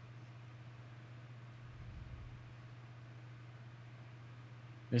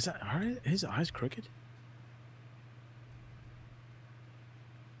 Are his eyes crooked?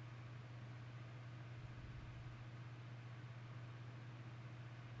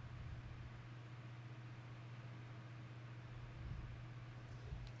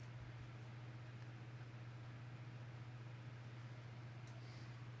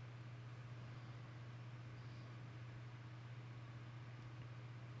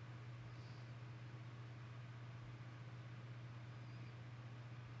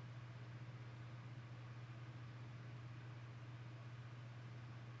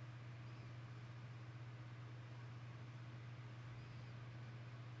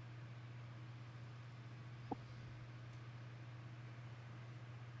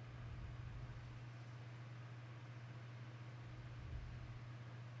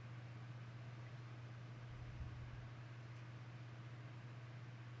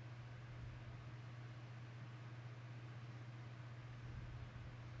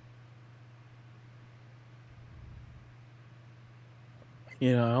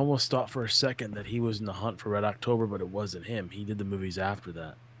 You know, I almost thought for a second that he was in the hunt for Red October, but it wasn't him. He did the movies after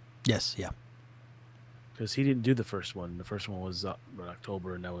that. Yes, yeah. Because he didn't do the first one. The first one was Red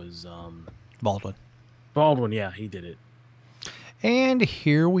October, and that was Baldwin. Baldwin. Yeah, he did it. And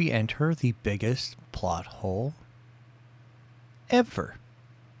here we enter the biggest plot hole ever.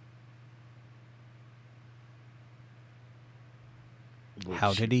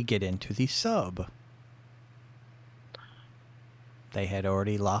 How did he get into the sub? They had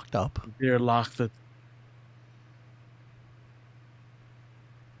already locked up. They're locked. I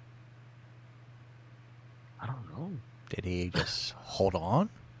don't know. Did he just hold on?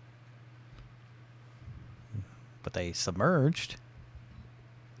 But they submerged.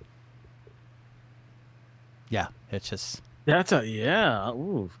 Yeah, it's just... That's a... Yeah.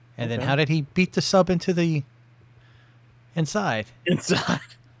 Ooh. And then how did he beat the sub into the... inside? Inside. Like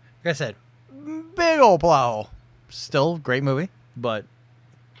I said, big old plow. Still great movie, but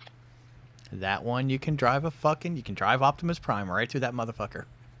that one you can drive Optimus Prime right through that motherfucker.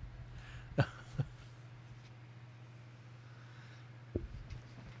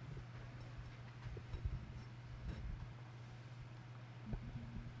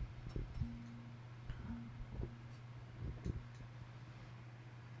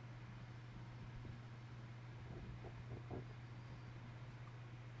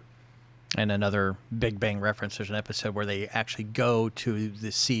 And another Big Bang reference. There's an episode where they actually go to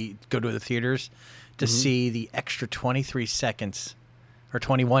the theaters to see the extra 23 seconds or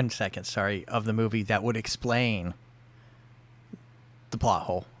 21 seconds, sorry, of the movie that would explain the plot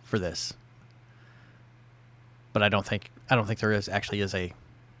hole for this. But I don't think there is a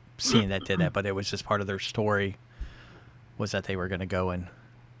scene that did that, but it was just part of their story was that they were going to go and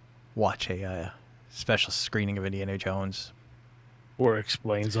watch a special screening of Indiana Jones. Where it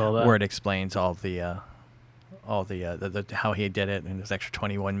explains all that. Where it explains all the how he did it and his extra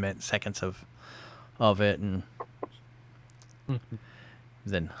 21 seconds of it, and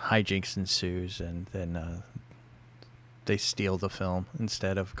then hijinks ensues, and then they steal the film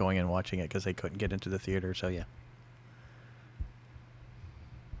instead of going and watching it because they couldn't get into the theater. So yeah.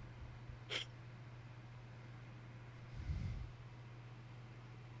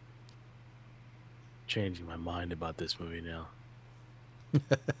 Changing my mind about this movie now.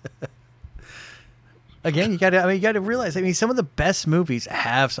 Again, you got to realize. I mean, some of the best movies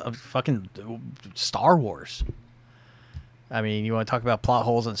have some fucking Star Wars. I mean, you want to talk about plot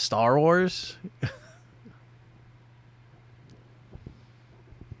holes in Star Wars?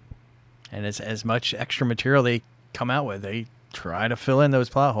 And as much extra material they come out with, they try to fill in those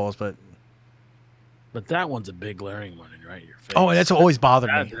plot holes, but that one's a big glaring one right in your face. Oh, and that's always bothered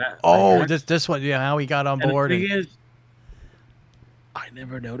me. This one, yeah, how he got on board. And the thing is, I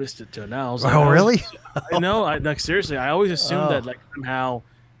never noticed it till now. Really? I know. Seriously, I always assumed that somehow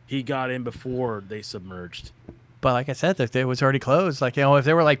he got in before they submerged. But like I said, it was already closed. Like, if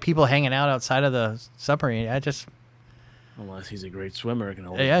there were like people hanging out outside of the submarine, Unless he's a great swimmer, can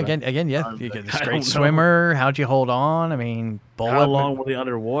hold yeah, it back. again, yeah. I'm You get like, this I great don't know. swimmer. How'd you hold on? I mean, How long were they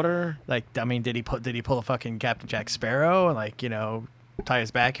underwater? Like, I mean, did he pull a fucking Captain Jack Sparrow and like, tie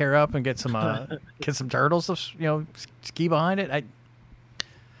his back hair up and get some turtles to ski behind it?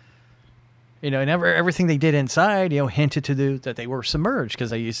 And everything they did inside, hinted to that they were submerged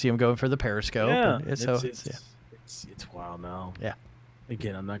because you see them going for the periscope. Yeah, and it's wild now. Yeah.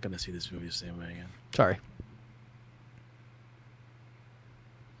 Again, I'm not going to see this movie the same way again. Sorry.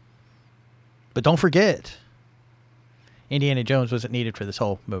 But don't forget, Indiana Jones wasn't needed for this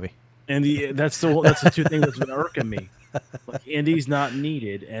whole movie. And that's the two things that's been irking me. Like, Indy's not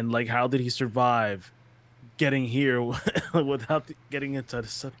needed, and like, how did he survive getting here without getting into the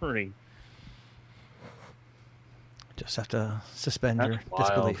submarine? Just have to suspend That's your wild.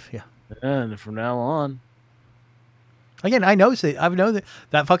 disbelief. Yeah. And from now on, Again, I've known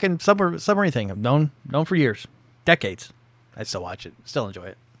that fucking submarine thing. I've known for years, decades. I still watch it, still enjoy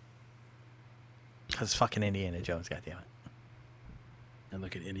it. Because fucking Indiana Jones, goddammit. and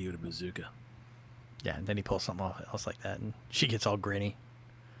look at Indy with a bazooka. Yeah, and then he pulls something else like that, and she gets all grinny.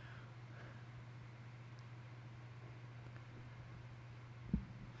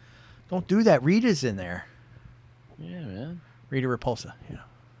 Don't do that. Rita's in there. Yeah, man. Rita Repulsa.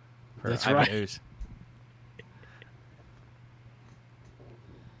 For That's Ivan right. Ooze.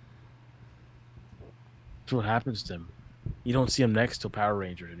 That's what happens to him. You don't see him next to Power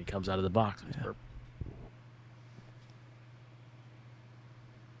Ranger, and he comes out of the box. He's purple.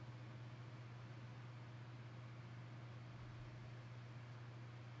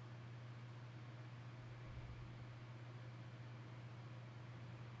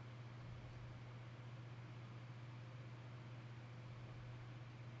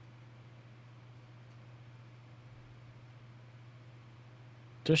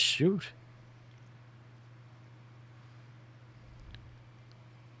 Just shoot.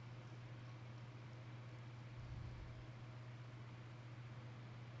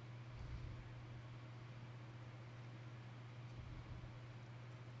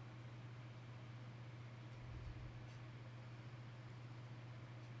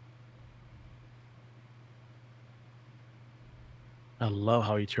 I love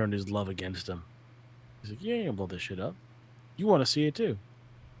how he turned his love against him. He's like, "You ain't gonna blow this shit up. You want to see it too."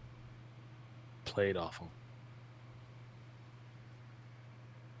 Played awful.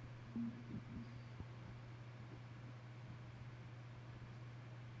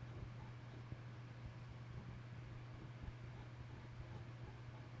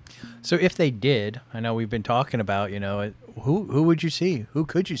 So if they did, I know we've been talking about, who would you see? Who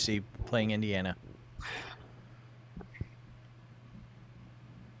could you see playing Indiana?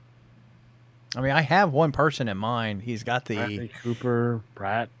 I mean, I have one person in mind. He's got Bradley Cooper,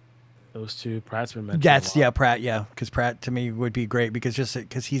 Pratt, those two. Pratt's been mentioned. That's a lot. Pratt, because Pratt to me would be great because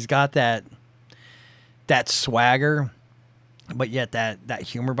he's got that swagger, but yet that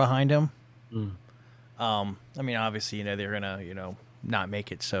humor behind him. Mm. I mean, obviously, they're gonna not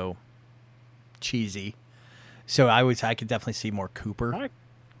make it so cheesy. So I could definitely see more Cooper.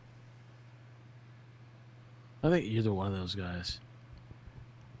 I think either one of those guys.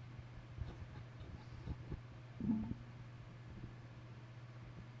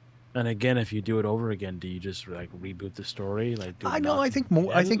 And again, if you do it over again, do you just like reboot the story? Like, do I know. I think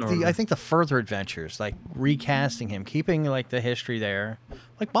more. I think the further adventures, like recasting him, keeping like the history there,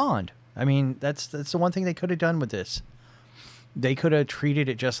 like Bond. I mean, that's the one thing they could have done with this. They could have treated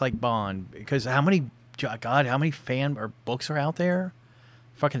it just like Bond, because how many fan or books are out there?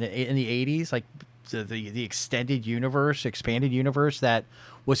 Fucking in the 80s, like the extended universe, expanded universe that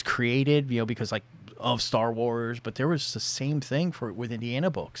was created, because like of Star Wars, but there was the same thing with Indiana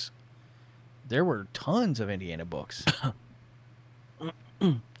books. There were tons of Indiana books.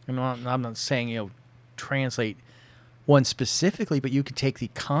 And I'm not saying, translate one specifically, but you could take the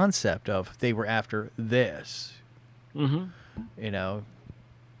concept of they were after this. Mm-hmm.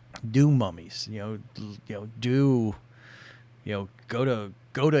 Do mummies, do go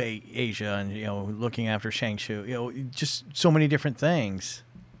to Asia and, looking after Shang-Chi, just so many different things.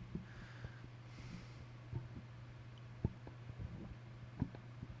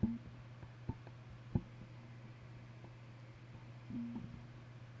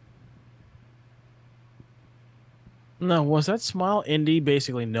 No, was that smile Indy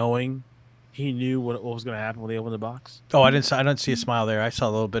basically knowing he knew what was going to happen when they opened the box? Oh, I don't see a smile there. I saw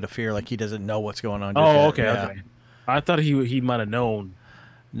a little bit of fear, like he doesn't know what's going on. Okay, Yeah. okay. I thought he might have known.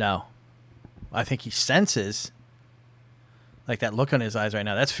 No, I think he senses, like that look on his eyes right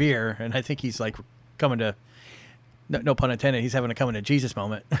now. That's fear, and I think he's like coming to No pun intended. He's having a coming to Jesus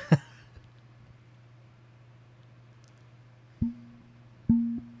moment.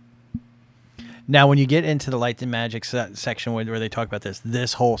 Now, when you get into the light and magic section where they talk about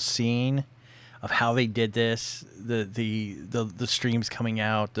this whole scene of how they did this, the streams coming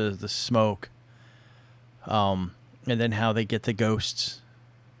out, the smoke, and then how they get the ghosts,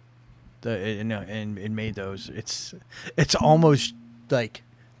 and made those. It's almost like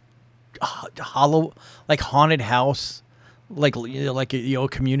hollow, like haunted house, like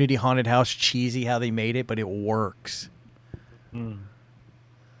community haunted house, cheesy how they made it, but it works.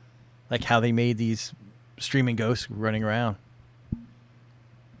 Like how they made these streaming ghosts running around.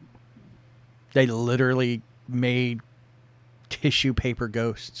 They literally made tissue paper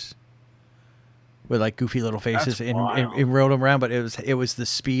ghosts with like goofy little faces and rode them around. But it was the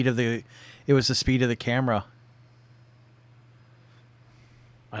speed of the camera.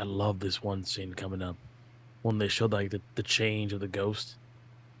 I love this one scene coming up when they showed like the change of the ghost.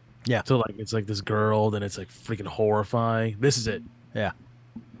 Yeah. So like it's like this girl, then it's like freaking horrifying. This is it. Yeah.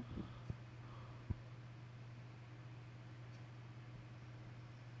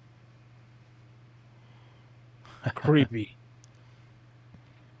 Creepy.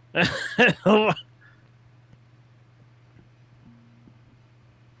 The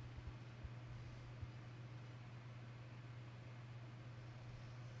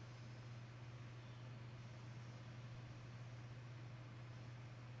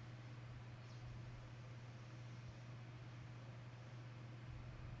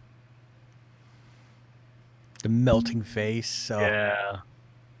melting face. So. Yeah.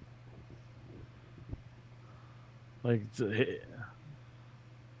 Like his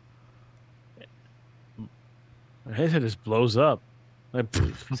head just blows up. Like,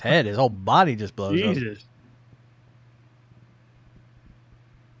 his whole body just blows up. Jesus.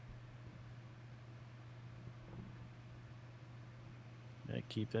 Yeah,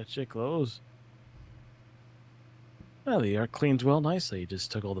 keep that shit closed. Well, the Ark cleans well nicely. He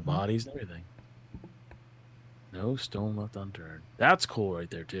just took all the bodies and everything. No stone left unturned. That's cool right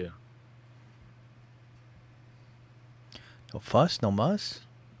there, too. No fuss, no muss.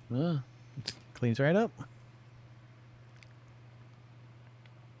 Yeah. Cleans right up.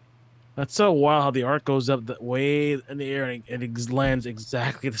 That's so wild how the Ark goes up that way in the air and it lands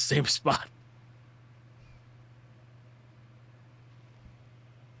exactly the same spot.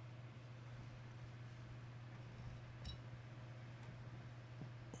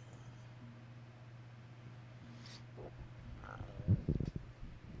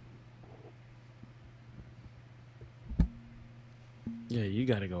 Yeah, you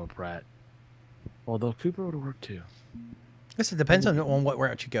got to go with Pratt. Although Cooper would have worked too. Guess it depends on what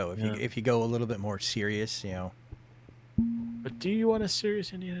route you go. Yeah. If you go a little bit more serious, you know. But do you want a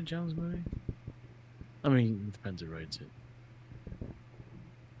serious Indiana Jones movie? I mean, it depends who writes it.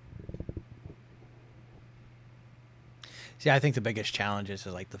 See, I think the biggest challenge is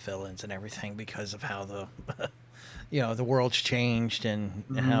like the villains and everything because of how the, the world's changed and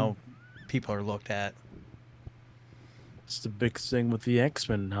how people are looked at. It's the big thing with the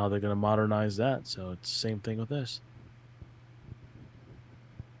X-Men and how they're going to modernize that. So it's the same thing with this.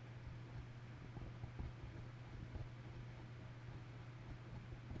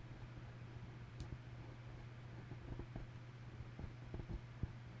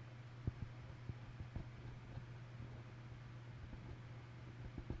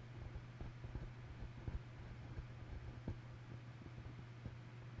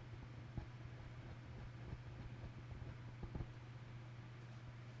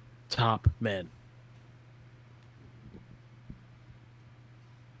 Top men.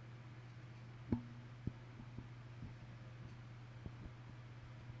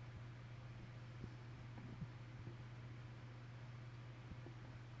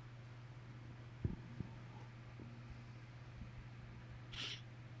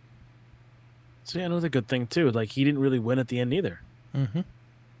 So yeah, another good thing too. Like he didn't really win at the end either. Mm-hmm.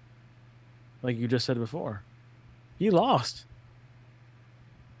 Like you just said before, he lost.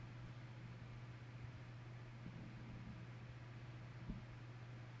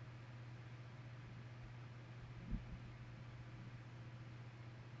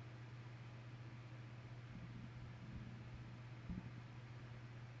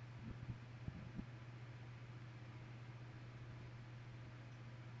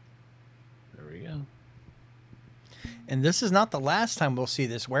 And this is not the last time we'll see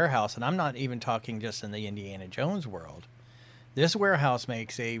this warehouse, and I'm not even talking just in the Indiana Jones world. This warehouse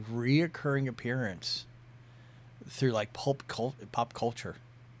makes a reoccurring appearance through like pop culture.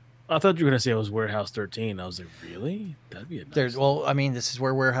 I thought you were gonna say it was Warehouse 13. I was like, really? That'd be a nice. This is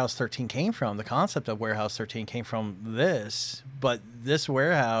where Warehouse 13 came from. The concept of Warehouse 13 came from this, but this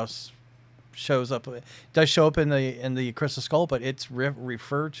warehouse does show up in the Crystal Skull, but it's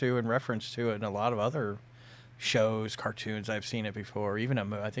referred to and referenced to in a lot of other shows, cartoons. I've seen it before, even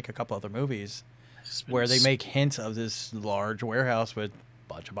I think a couple other movies where they make hints of this large warehouse with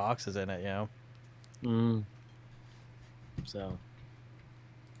a bunch of boxes in it. So.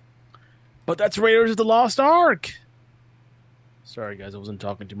 But that's Raiders of the Lost Ark. Sorry, guys, I wasn't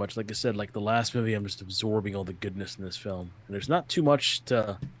talking too much. Like I said, like the last movie, I'm just absorbing all the goodness in this film. And there's not too much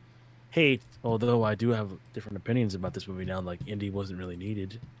to hate, although I do have different opinions about this movie now. Like, Indy wasn't really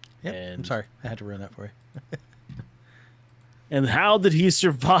needed. Yeah, I'm sorry. I had to ruin that for you. And how did he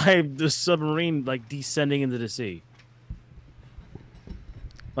survive the submarine, like, descending into the sea?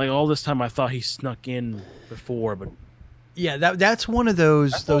 Like, all this time I thought he snuck in before, but... Yeah, that's one of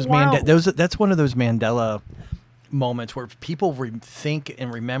those that's one of those Mandela moments where people think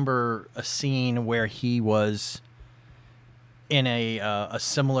and remember a scene where he was in a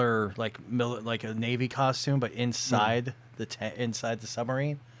similar like a Navy costume, but inside inside the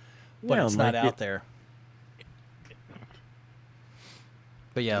submarine, but it's not out there.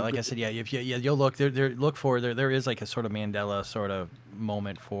 But yeah, like I said, you'll look there is like a sort of Mandela sort of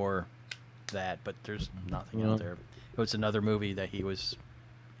moment for that, but there's nothing out there. It was another movie that he was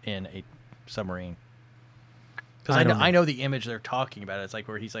in a submarine. Because I know the image they're talking about. It's like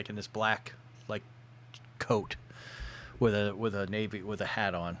where he's like in this black like coat with a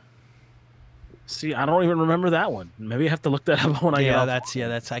hat on. See, I don't even remember that one. Maybe I have to look that up when I get off.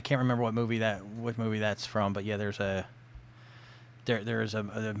 That's I can't remember what movie that's from, but yeah, there's a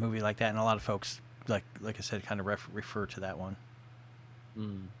movie like that, and a lot of folks like I said kind of refer to that one.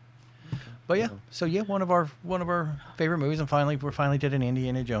 But yeah, so yeah, one of our favorite movies, and we finally did an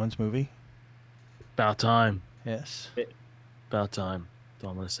Indiana Jones movie. About time. Yes. About time. That's all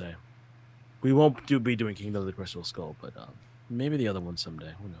I'm gonna say. We won't be doing Kingdom of the Crystal Skull, but maybe the other one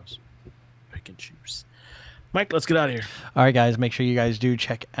someday. Who knows? Pick and choose. Mike, let's get out of here. All right, guys, make sure you guys do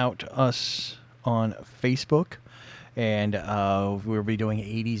check out us on Facebook. And we'll be doing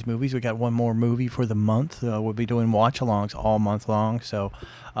 80s movies. We got one more movie for the month. We'll be doing watch-alongs all month long. So,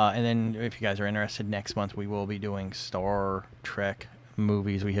 and then if you guys are interested, next month we will be doing Star Trek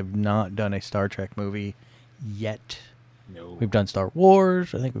movies. We have not done a Star Trek movie yet. No. We've done Star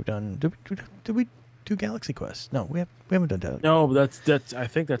Wars. I think we've done. Did we do Galaxy Quest? No, we haven't done that. No, but that's. I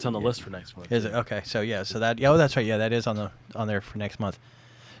think that's on the list for next month. Is it? Okay, so yeah, so that that's right. Yeah, that is on there for next month.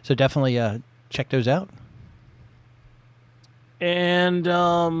 So definitely check those out. And just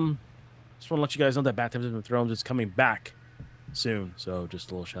want to let you guys know that Baptism of Thrones is coming back soon. So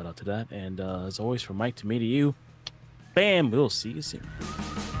just a little shout out to that. And as always, from Mike to me to you, bam, we'll see you soon.